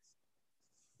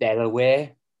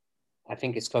Delaware. I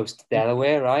think it's close to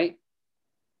Delaware, right?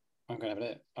 I'm going to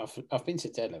have it. I've been to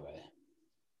Delaware.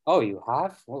 Oh, you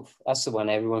have? Well, that's the one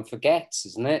everyone forgets,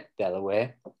 isn't it?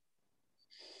 Delaware.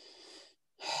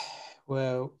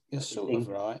 Well, you're sort of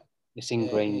right. It's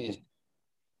ingrained.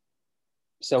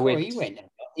 So he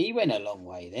went a long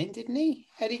way then, didn't he?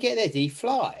 How did he get there? Did he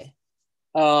fly?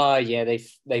 Oh yeah, they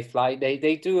fly.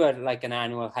 They do like an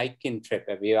annual hiking trip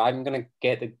every year. I'm gonna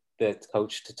get the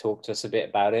coach to talk to us a bit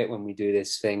about it when we do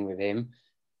this thing with him,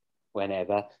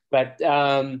 whenever. But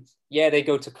yeah, they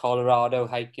go to Colorado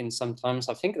hiking sometimes.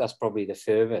 I think that's probably the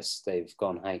furthest they've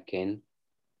gone hiking.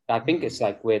 I think it's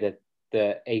like where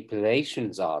the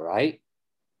Appalachians are, right?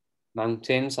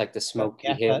 Mountains, like the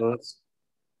Smoky Hills.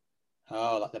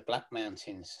 Oh, like the Black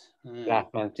Mountains.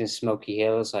 Black Mountains, Smoky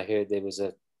Hills. I heard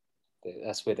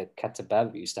that's where the Cat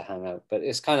above used to hang out. But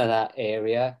it's kind of that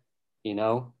area,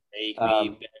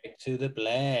 Vaguely to the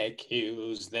Black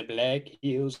Hills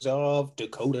of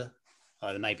Dakota.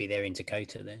 Oh, maybe they're in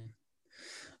Dakota then.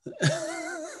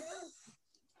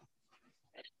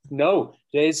 No,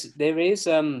 there is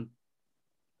a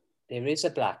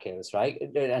Black Hills, right?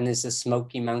 And there's the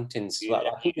Smoky Mountains as well.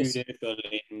 I think it's beautiful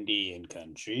Indian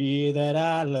country that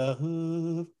I love.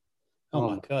 Oh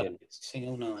my God, goodness. sing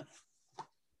all night.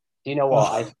 Do you know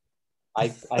what? I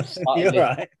started. You're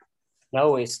right.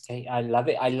 No, I love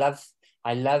it.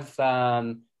 I love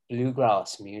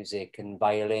bluegrass music and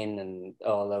violin and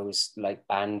all those like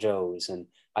banjos. And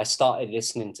I started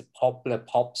listening to popular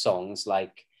pop songs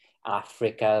like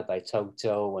Africa by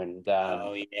Toto and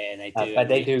Oh yeah, they do. but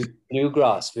they do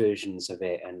bluegrass versions of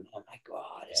it, and I'm like,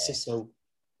 wow, this is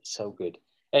so good.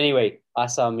 Anyway,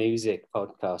 that's our music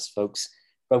podcast, folks.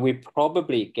 But we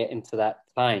probably get into that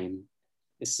time.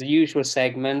 It's the usual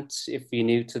segment if you're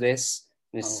new to this.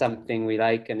 It's something we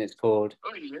like, and it's called.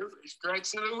 Oh, it's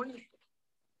Drags of the Week.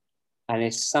 And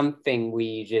it's something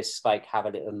we just like have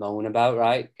a little moan about,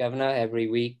 right, Governor, every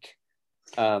week.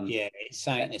 Yeah, it's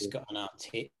something that's got on our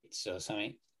tits or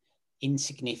something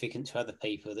insignificant to other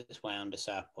people that's wound us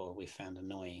up or we found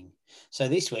annoying. So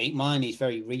this week, mine is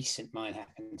very recent. Mine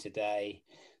happened today.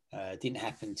 Didn't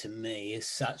happen to me as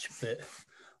such, but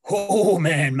oh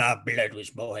man, my blood was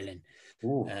boiling.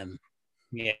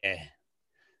 Yeah,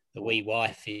 the wee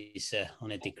wife is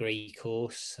on a degree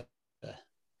course,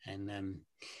 and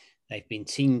they've been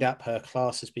teamed up. Her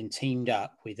class has been teamed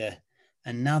up with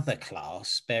another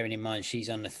class, bearing in mind she's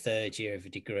on the third year of a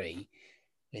degree,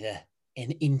 with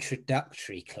an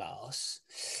introductory class,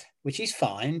 which is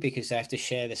fine because they have to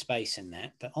share the space in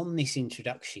that. But on this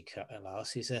introductory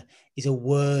class is a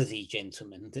worthy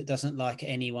gentleman that doesn't like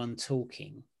anyone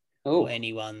talking or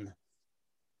anyone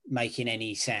making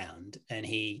any sound, and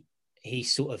he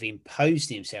sort of imposed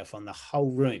himself on the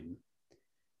whole room.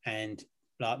 And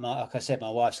like I said, my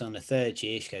wife's on the third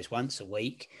year. She goes once a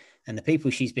week, and the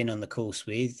people she's been on the course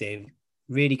with, they're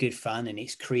really good fun, and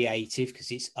it's creative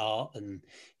because it's art and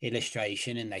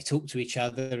illustration, and they talk to each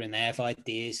other and they have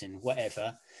ideas and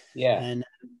whatever. Yeah. And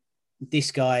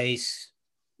this guy's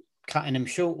cutting them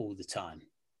short all the time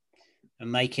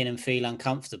and making them feel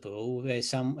uncomfortable. There's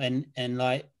some and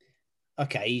like,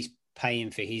 okay, he's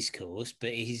paying for his course,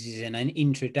 but he's an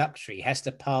introductory. He has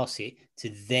to pass it to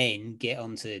then get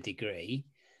onto the degree.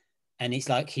 And it's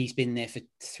like he's been there for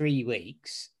 3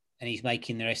 weeks and he's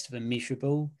making the rest of them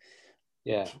miserable.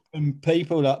 Yeah. And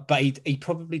people like, but he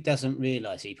probably doesn't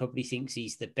realize it. He probably thinks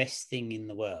he's the best thing in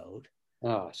the world.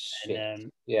 Oh shit.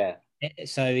 And, yeah.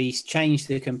 So he's changed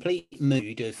the complete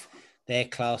mood of their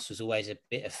class was always a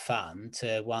bit of fun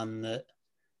to one that,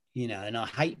 you know, and I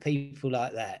hate people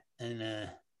like that. And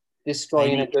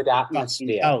destroying a good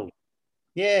atmosphere.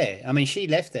 Yeah, I mean, she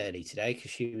left early today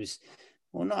because she was,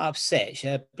 well, not upset.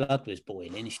 Her blood was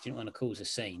boiling. She didn't want to cause a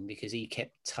scene because he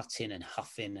kept tutting and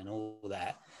huffing and all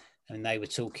that. And they were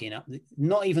talking up,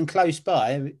 not even close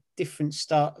by, different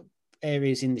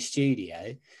areas in the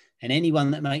studio. And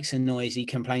anyone that makes a noise, he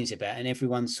complains about, and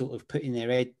everyone's sort of putting their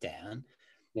head down.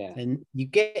 Yeah. And you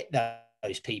get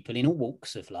those people in all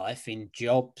walks of life, in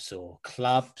jobs or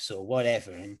clubs or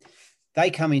whatever, and they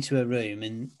come into a room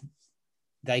and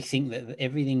they think that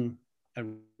everything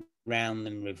around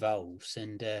them revolves.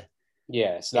 And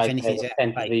yes, if anything's out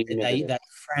of place,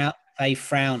 they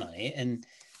frown on it. And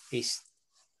it's,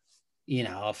 you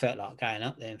know, I felt like going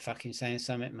up there and fucking saying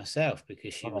something myself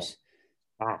because she was.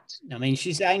 I mean,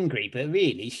 she's angry, but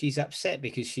really she's upset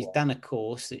because she's done a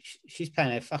course that she's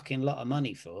paying a fucking lot of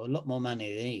money for, a lot more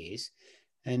money than he is,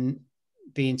 and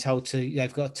being told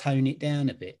they've got to tone it down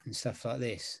a bit and stuff like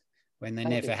this when they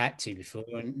never had to before.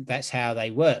 And that's how they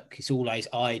work. It's always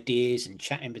ideas and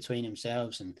chatting between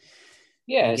themselves. And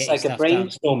it's like a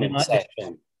brainstorming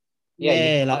session.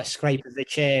 Yeah, like a scrape of the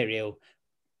chair.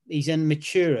 He's a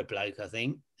mature bloke, I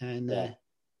think. And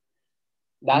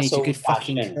that's needs a good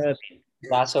fucking curbing.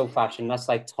 That's old fashioned. That's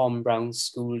like Tom Brown's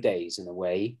School Days in a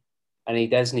way. And he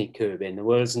does need curbing. The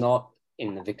world's not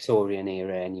in the Victorian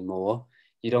era anymore.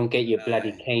 You don't get your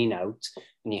bloody cane out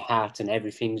and your hat and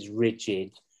everything's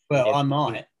rigid. Well, I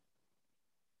might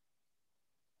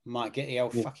get the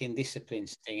old fucking discipline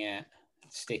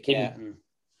stick out and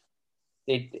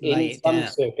in some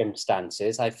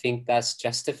circumstances, I think that's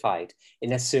justified. In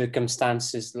the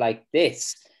circumstances like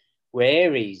this,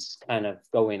 where he's kind of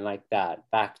going like that,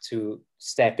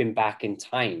 stepping back in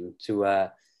time to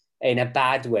in a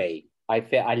bad way.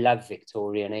 I love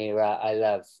Victorian era. I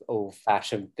love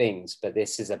old-fashioned things, but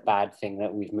this is a bad thing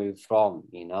that we've moved from,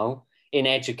 you know. In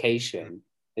education,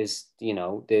 there's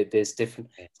different.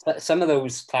 Some of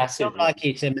those classes. It's not like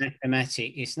it's a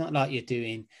mathematic. It's not like you're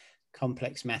doing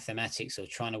complex mathematics or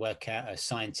trying to work out a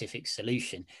scientific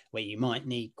solution where you might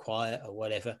need quiet or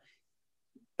whatever,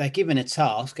 they're given a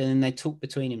task and then they talk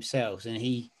between themselves, and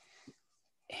he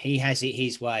has it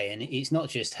his way. And it's not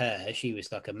just her. She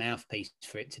was like a mouthpiece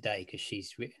for it today because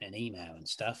she's written an email and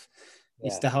stuff. Yeah.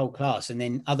 It's the whole class. And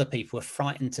then other people are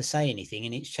frightened to say anything,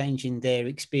 and it's changing their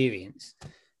experience.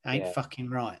 Ain't fucking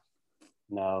right.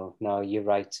 No, you're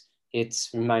right. It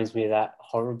reminds me of that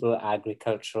horrible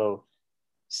agricultural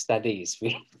studies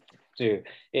we do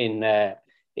in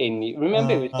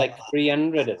remember it was like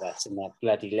 300 of us in that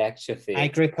bloody lecture theatre.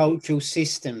 Agricultural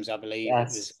systems, I believe.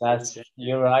 That's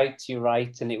you're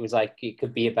right. And it was like, it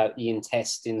could be about the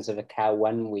intestines of a cow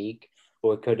one week,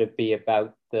 or it could be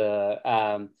about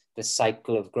the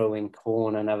cycle of growing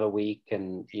corn another week,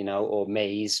 and or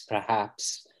maize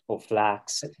perhaps, or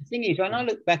flax. But the thing is, when I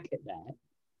look back at that,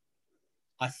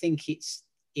 I think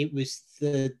it was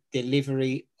the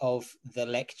delivery of the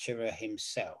lecturer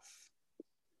himself.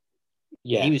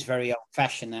 Yeah, he was very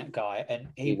old-fashioned, that guy, and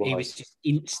he was just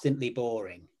instantly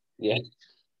boring. Yeah,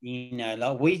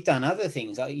 like we've done other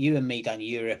things, like you and me done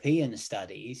European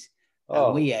studies,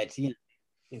 and we had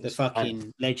the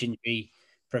fucking legendary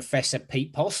Professor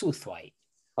Pete Postlethwaite.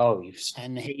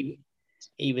 And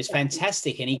he was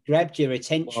fantastic, and he grabbed your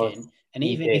attention. And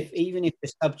even if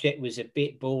the subject was a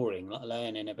bit boring, like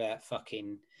learning about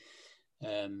fucking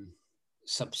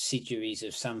subsidiaries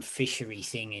of some fishery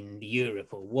thing in Europe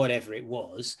or whatever it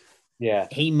was,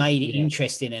 he made it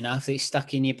interesting enough that it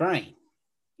stuck in your brain.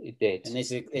 It did. And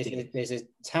there's a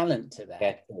talent to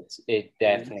that. It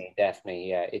definitely,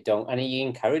 it don't, and he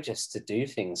encouraged us to do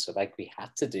things. So like we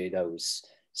had to do those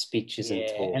speeches and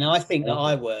talks. And I think that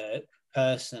I work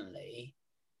personally.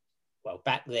 Well,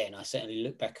 back then, I certainly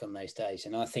look back on those days,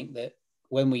 and I think that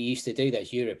when we used to do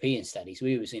those European studies,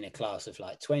 we was in a class of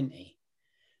like 20.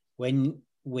 When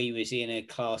we was in a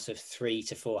class of 300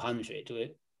 to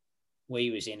 400,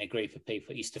 we was in a group of people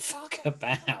that used to fuck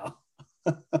about.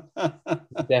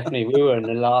 Definitely, we were in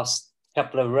the last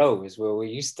couple of rows where we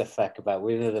used to fuck about.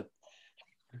 We were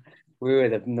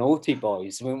the naughty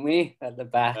boys, weren't we? At the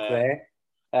back there.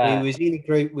 We was in a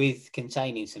group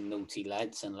containing some naughty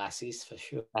lads and lasses for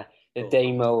sure. The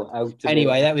demo out.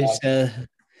 Anyway, that was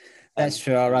that's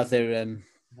for our other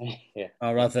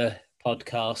our other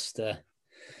podcast.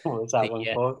 What was that one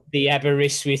called? The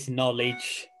Avarice with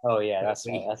Knowledge. Oh yeah, that's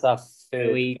right. That's our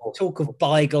third. We talk of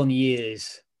bygone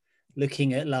years,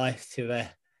 looking at life through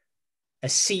a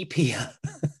sepia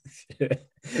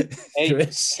through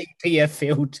a sepia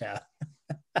filter.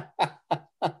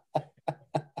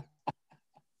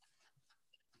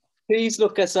 Please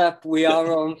look us up. We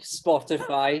are on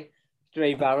Spotify,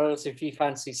 DrayBarrel. So if you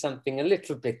fancy something a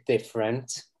little bit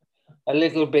different, a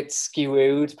little bit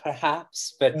skewed,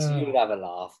 perhaps, but you'll have a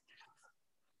laugh.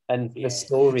 And the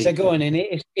story. So go on, and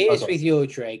it is with your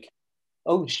drag.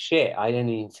 Oh shit! I didn't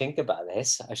even think about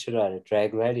this. I should have had a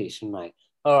drag ready, shouldn't I?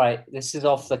 All right, this is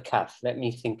off the cuff. Let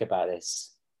me think about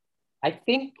this. I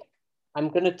think I'm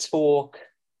gonna talk.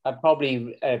 I'm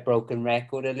probably a broken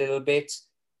record a little bit.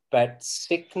 But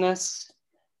sickness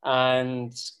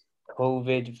and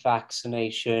COVID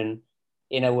vaccination,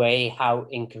 in a way, how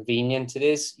inconvenient it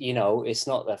is. It's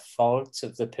not the fault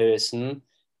of the person,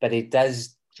 but it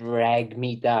does drag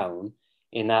me down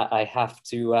in that I have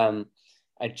to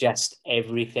adjust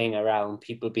everything around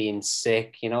people being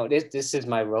sick. This is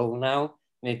my role now,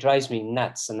 and it drives me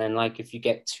nuts. And then, like, if you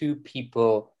get 2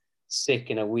 people sick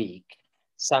in a week,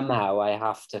 somehow I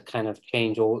have to kind of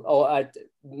change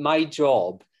my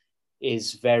job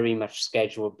is very much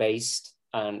schedule based,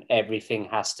 and everything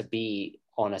has to be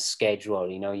on a schedule.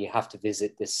 You have to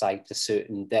visit this site a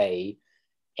certain day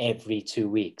every 2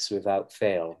 weeks without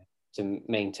fail to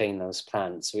maintain those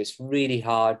plans. So it's really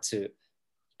hard to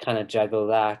kind of juggle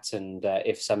that. And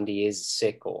if somebody is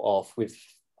sick or off with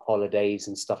holidays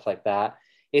and stuff like that,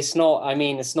 it's not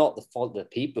the fault of the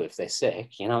people if they're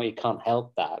sick. You can't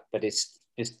help that, but it's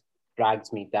just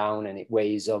drags me down and it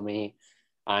weighs on me,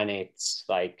 and it's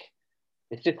like,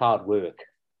 it's just hard work.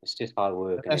 It's just hard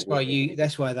work. That's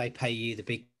why they pay you the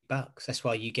big bucks. That's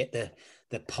why you get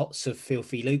the pots of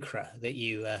filthy lucre that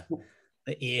you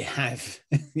have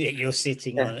that you're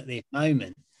sitting on at this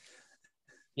moment.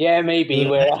 Yeah, maybe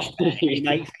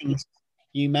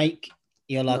you make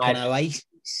you're like an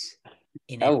oasis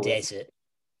in a desert.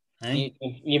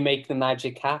 You make the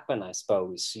magic happen, I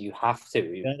suppose. You have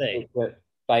to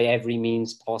by every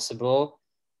means possible.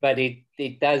 But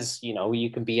it does, you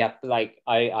can be up, like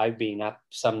I've been up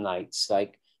some nights,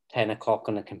 like 10 o'clock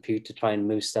on the computer trying to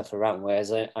move stuff around,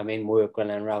 whereas I'm in work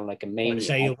running around like a maniac.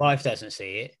 So your wife doesn't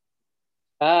see it?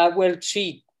 Well,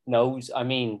 she knows.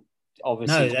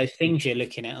 obviously. No, those things you're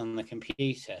looking at on the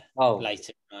computer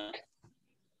later.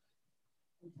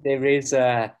 There is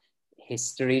a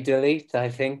history delete, I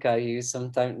think I use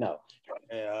sometimes. No.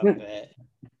 Yeah, I bet.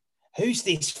 Who's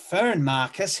this fern,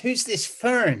 Marcus? Who's this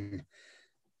fern?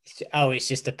 It's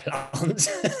just a plant.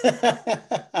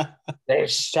 They're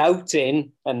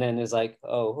shouting, and then it's like,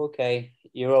 oh, okay,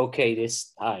 you're okay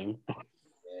this time.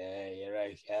 Yeah, you're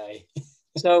okay.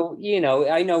 So,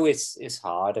 I know it's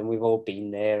hard, and we've all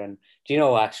been there. And do you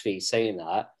know, actually, saying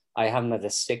that, I haven't had a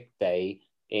sick day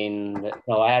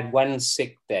I had one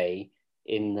sick day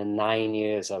in the 9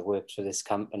 years I've worked for this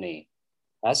company.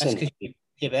 That's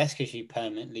because you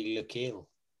permanently look ill.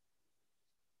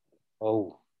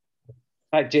 Oh,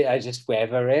 I just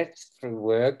weather it through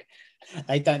work.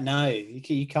 I don't know.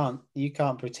 You can't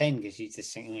pretend because you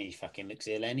just think, he fucking looks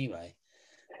ill anyway.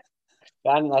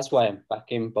 And that's why I'm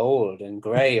fucking bald and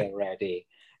grey already,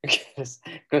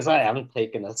 because I haven't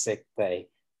taken a sick day.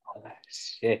 Oh,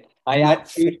 shit! I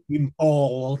had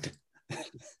bald.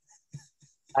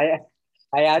 I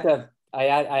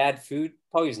had food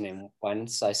poisoning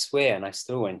once, I swear, and I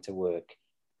still went to work.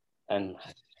 And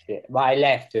shit. Well, I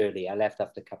left early. I left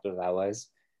after a couple of hours,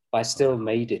 but I still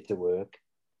made it to work.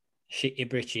 Shit your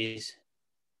britches.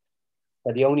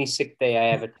 But the only sick day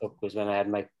I ever took was when I had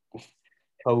my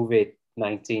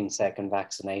COVID-19 second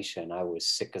vaccination. I was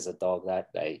sick as a dog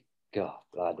that day. God,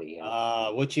 bloody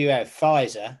hell. What do you have?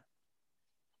 Pfizer?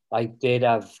 I did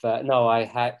have, no, I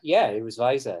had, it was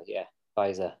Pfizer. Yeah,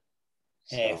 Pfizer.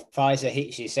 Yeah, so. Pfizer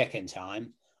hits you second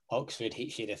time. Oxford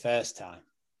hits you the first time.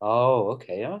 Oh,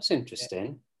 okay. That's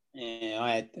interesting. Yeah,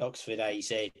 I had Oxford AZ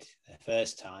the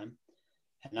first time.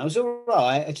 And I was all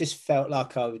right. I just felt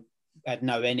like I had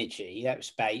no energy. That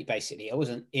was basically, I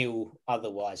wasn't ill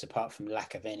otherwise, apart from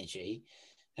lack of energy.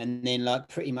 And then, like,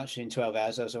 pretty much in 12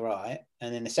 hours, I was all right.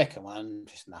 And then the second one,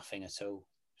 just nothing at all.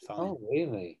 Fine. Oh,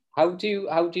 really? How do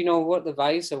you know what the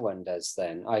Pfizer one does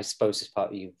then? I suppose it's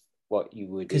part of what you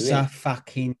were doing. Because I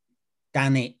fucking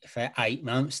done it for 8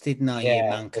 months, didn't I, you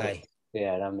monkey?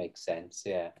 Yeah, that makes sense.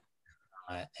 Yeah.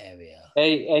 Right, there we are.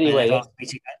 Hey, anyway.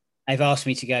 They've asked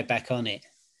me to go back on it.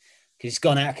 Because it's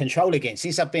gone out of control again.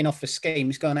 Since I've been off the scheme,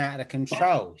 it's gone out of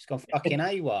control. It's gone fucking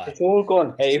AWOL. It's all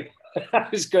gone. Hey, I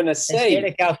was going to say.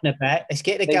 Let's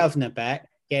get the governor back.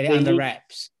 Get it under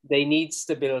wraps. They need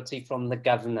stability from the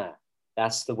governor.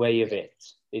 That's the way of it.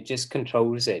 It just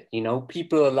controls it.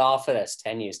 People will laugh at us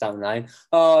 10 years down the line.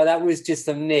 Oh, that was just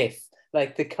a myth,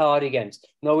 like the cardigans.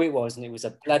 No, it wasn't. It was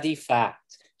a bloody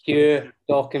fact. Here,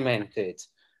 documented.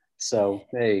 So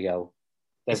there you go.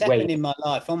 It's happened in my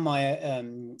life on my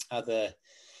other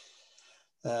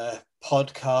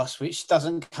podcast, which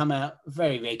doesn't come out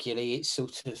very regularly. It's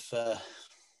sort of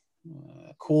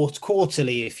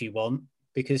quarterly, if you want,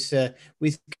 because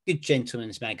with good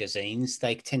gentlemen's magazines,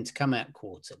 they tend to come out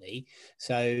quarterly.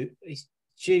 So it's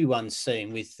due one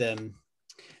soon with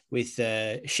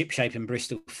Shipshape and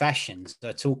Bristol Fashions.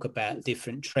 I talk about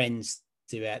different trends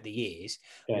throughout the years,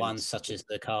 ones such as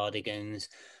the cardigans.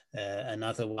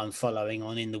 Another one following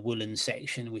on in the woolen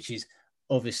section, which is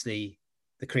obviously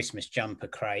the Christmas jumper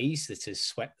craze that has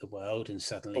swept the world. And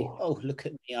suddenly, look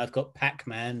at me, I've got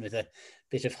Pac-Man with a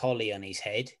bit of holly on his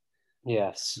head.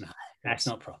 Yes. No, that's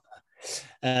not proper.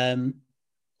 Or a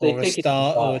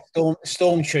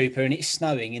stormtrooper and it's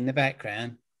snowing in the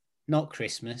background. Not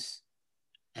Christmas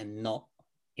and not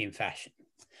in fashion.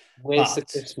 Where's the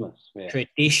Christmas? Yeah.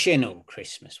 Traditional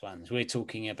Christmas ones. We're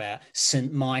talking about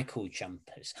St. Michael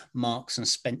jumpers, Marks and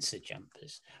Spencer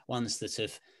jumpers, ones that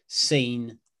have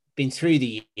been through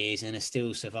the years and are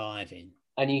still surviving.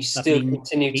 And you still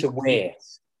continue to wear.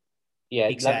 Yeah,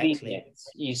 exactly.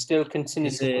 You still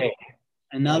continue to wear.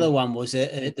 Another one was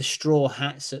the straw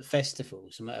hats at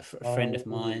festivals. A friend of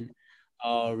mine,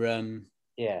 our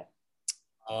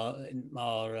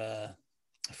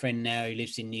a friend now who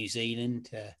lives in New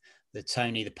Zealand, the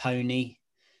Tony the Pony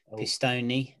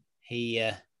Pistone.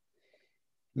 Me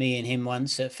and him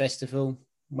once at a festival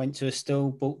went to a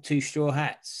stall, bought 2 straw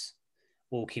hats.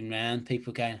 Walking around,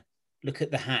 people going, "Look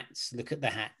at the hats! Look at the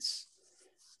hats!"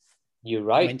 You're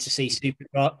right. Went to see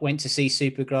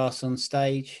Supergrass on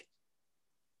stage.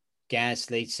 Gaz,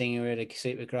 lead singer of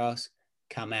Supergrass,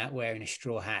 come out wearing a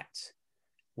straw hat.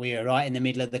 We were right in the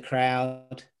middle of the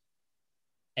crowd.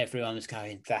 Everyone was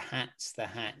going, the hats, the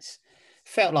hats.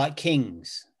 Felt like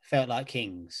kings. The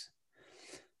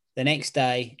next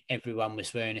day, everyone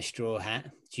was wearing a straw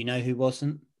hat. Do you know who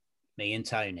wasn't? Me and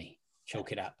Tony.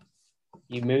 Chalk it up.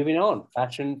 You're moving on.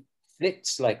 Fashion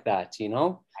flicks like that,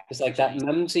 It's like that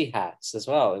mumsy hats as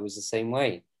well. It was the same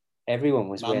way. Everyone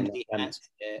was wearing hats.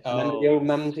 The old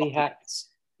mumsy hats.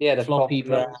 Yeah, the floppy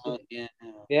brown.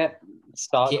 Yeah,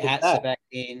 start Bucket with hats are that. back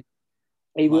in.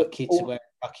 They My were kids are wearing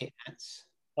bucket hats.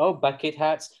 bucket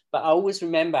hats. But I always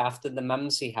remember after the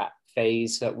mumsy hat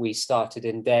phase that we started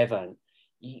in Devon,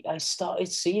 I started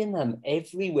seeing them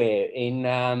everywhere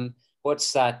in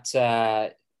what's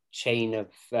that chain of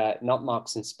not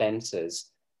Marks and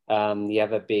Spencers, the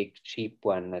other big cheap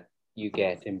one that you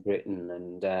get in Britain,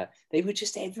 and they were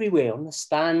just everywhere on the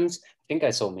stands. I think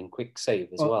I saw them in Quick Save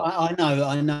as well.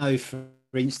 I know. For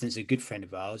instance, a good friend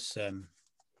of ours,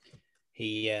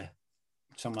 he,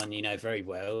 someone you know very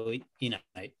well, you know,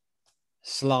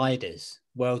 sliders.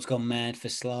 World's gone mad for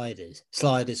sliders.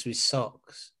 Sliders with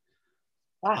socks.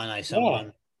 I know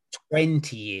someone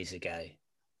 20 years ago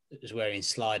that was wearing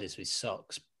sliders with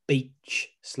socks,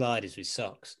 beach sliders with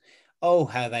socks. Oh,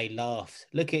 how they laughed.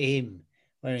 Look at him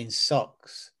wearing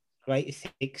socks, great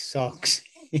thick socks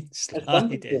in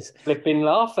sliders. Flipping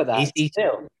laugh at that.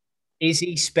 Is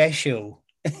he special?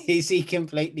 Is he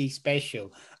completely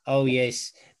special? Oh,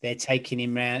 yes, they're taking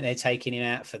him round. They're taking him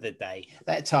out for the day.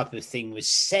 That type of thing was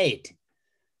said.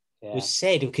 Or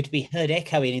could be heard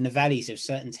echoing in the valleys of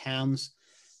certain towns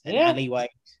and alleyways.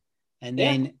 And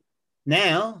then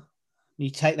now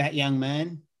you take that young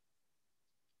man,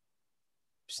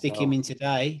 stick him in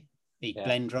today, he'd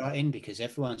blend right in because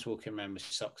everyone's walking around with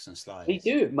socks and sliders. They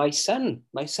do. My son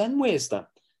wears them.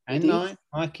 And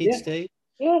my kids do.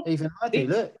 Yeah. Even I do.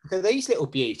 Look at these little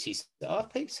beauties that I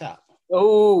picked up.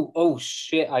 Oh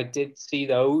shit! I did see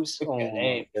those.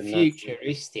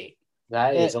 Futuristic.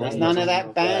 That is. There's none of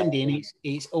that banding.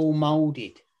 It's all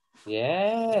molded.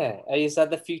 Yeah. Is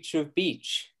that the future of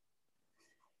beach?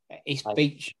 It's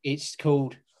beach. It's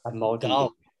called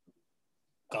Go.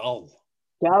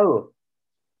 Go.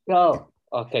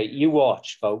 Okay, you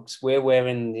watch, folks. We're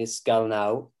wearing this skull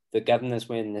now. The governor's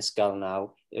wearing this skull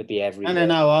now. It'll be everywhere.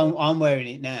 No. I'm wearing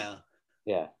it now.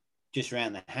 Yeah. Just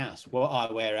around the house. What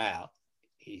I wear out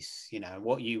is,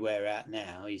 what you wear out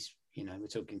now is, we're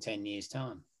talking 10 years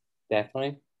time.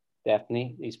 Definitely.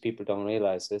 These people don't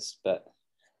realize this, but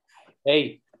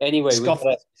hey, anyway,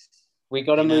 we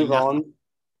got to move on.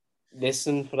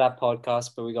 Listen for that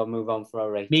podcast, but we got to move on for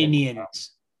our rating.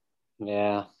 Minions.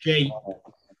 Yeah. Gee.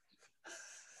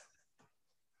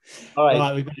 All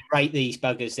right, we've got to rate these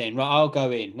buggers then. Right, I'll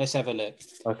go in. Let's have a look.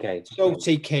 Okay.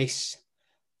 Salty Kiss,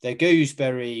 the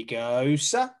Gooseberry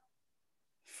Gose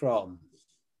from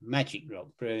Magic Rock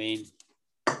Brewing.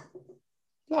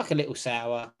 Like a little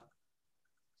sour.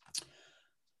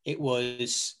 It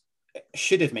was,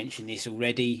 should have mentioned this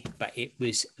already, but it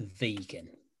was vegan.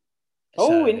 Oh,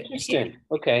 so, interesting.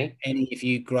 Okay. Any of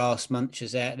you grass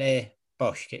munchers out there,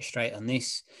 bosh, get straight on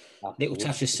this. Little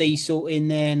touch of sea salt in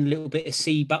there and a little bit of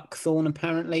sea buckthorn,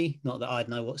 apparently. Not that I'd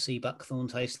know what sea buckthorn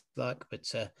tastes like,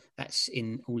 but that's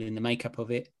all in the makeup of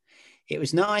it. It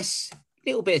was nice. A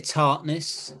little bit of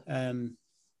tartness.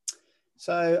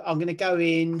 So I'm going to go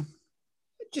in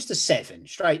just a 7,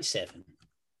 straight 7.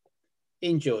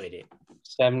 Enjoyed it.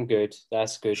 7, good.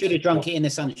 That's good. Should have drunk it in the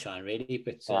sunshine, really,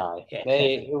 but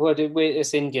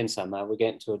it's Indian summer. We're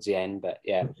getting towards the end, but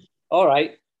yeah. All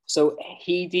right. So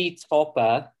Heady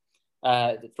Topper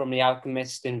from The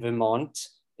Alchemist in Vermont,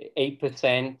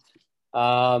 8%.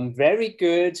 Very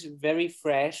good, very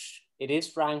fresh. It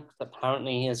is ranked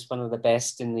apparently as one of the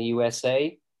best in the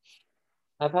USA.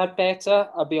 I've had better,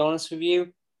 I'll be honest with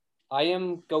you. I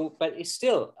am going, but it's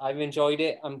still, I've enjoyed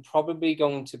it. I'm probably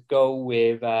going to go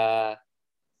with, I'll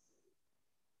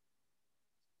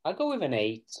go with an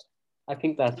 8. I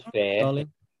think that's fair. Solid.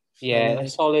 Yeah, a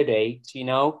solid 8,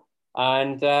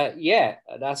 And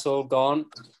that's all gone.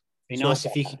 Be nice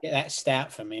if you could get that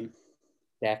stout from him.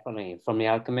 Definitely. From The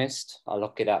Alchemist. I'll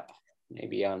look it up.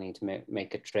 Maybe I'll need to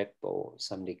make a trip or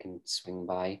somebody can swing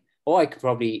by. Or I could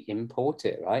probably import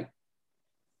it, right?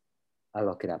 I'll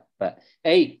look it up. But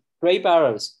hey,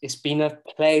 DrayBarrels, it's been a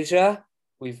pleasure.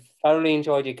 We've thoroughly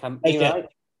enjoyed your company, right?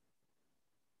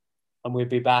 And we'll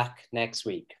be back next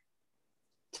week.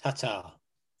 Ta-ta.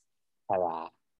 Ta-ra.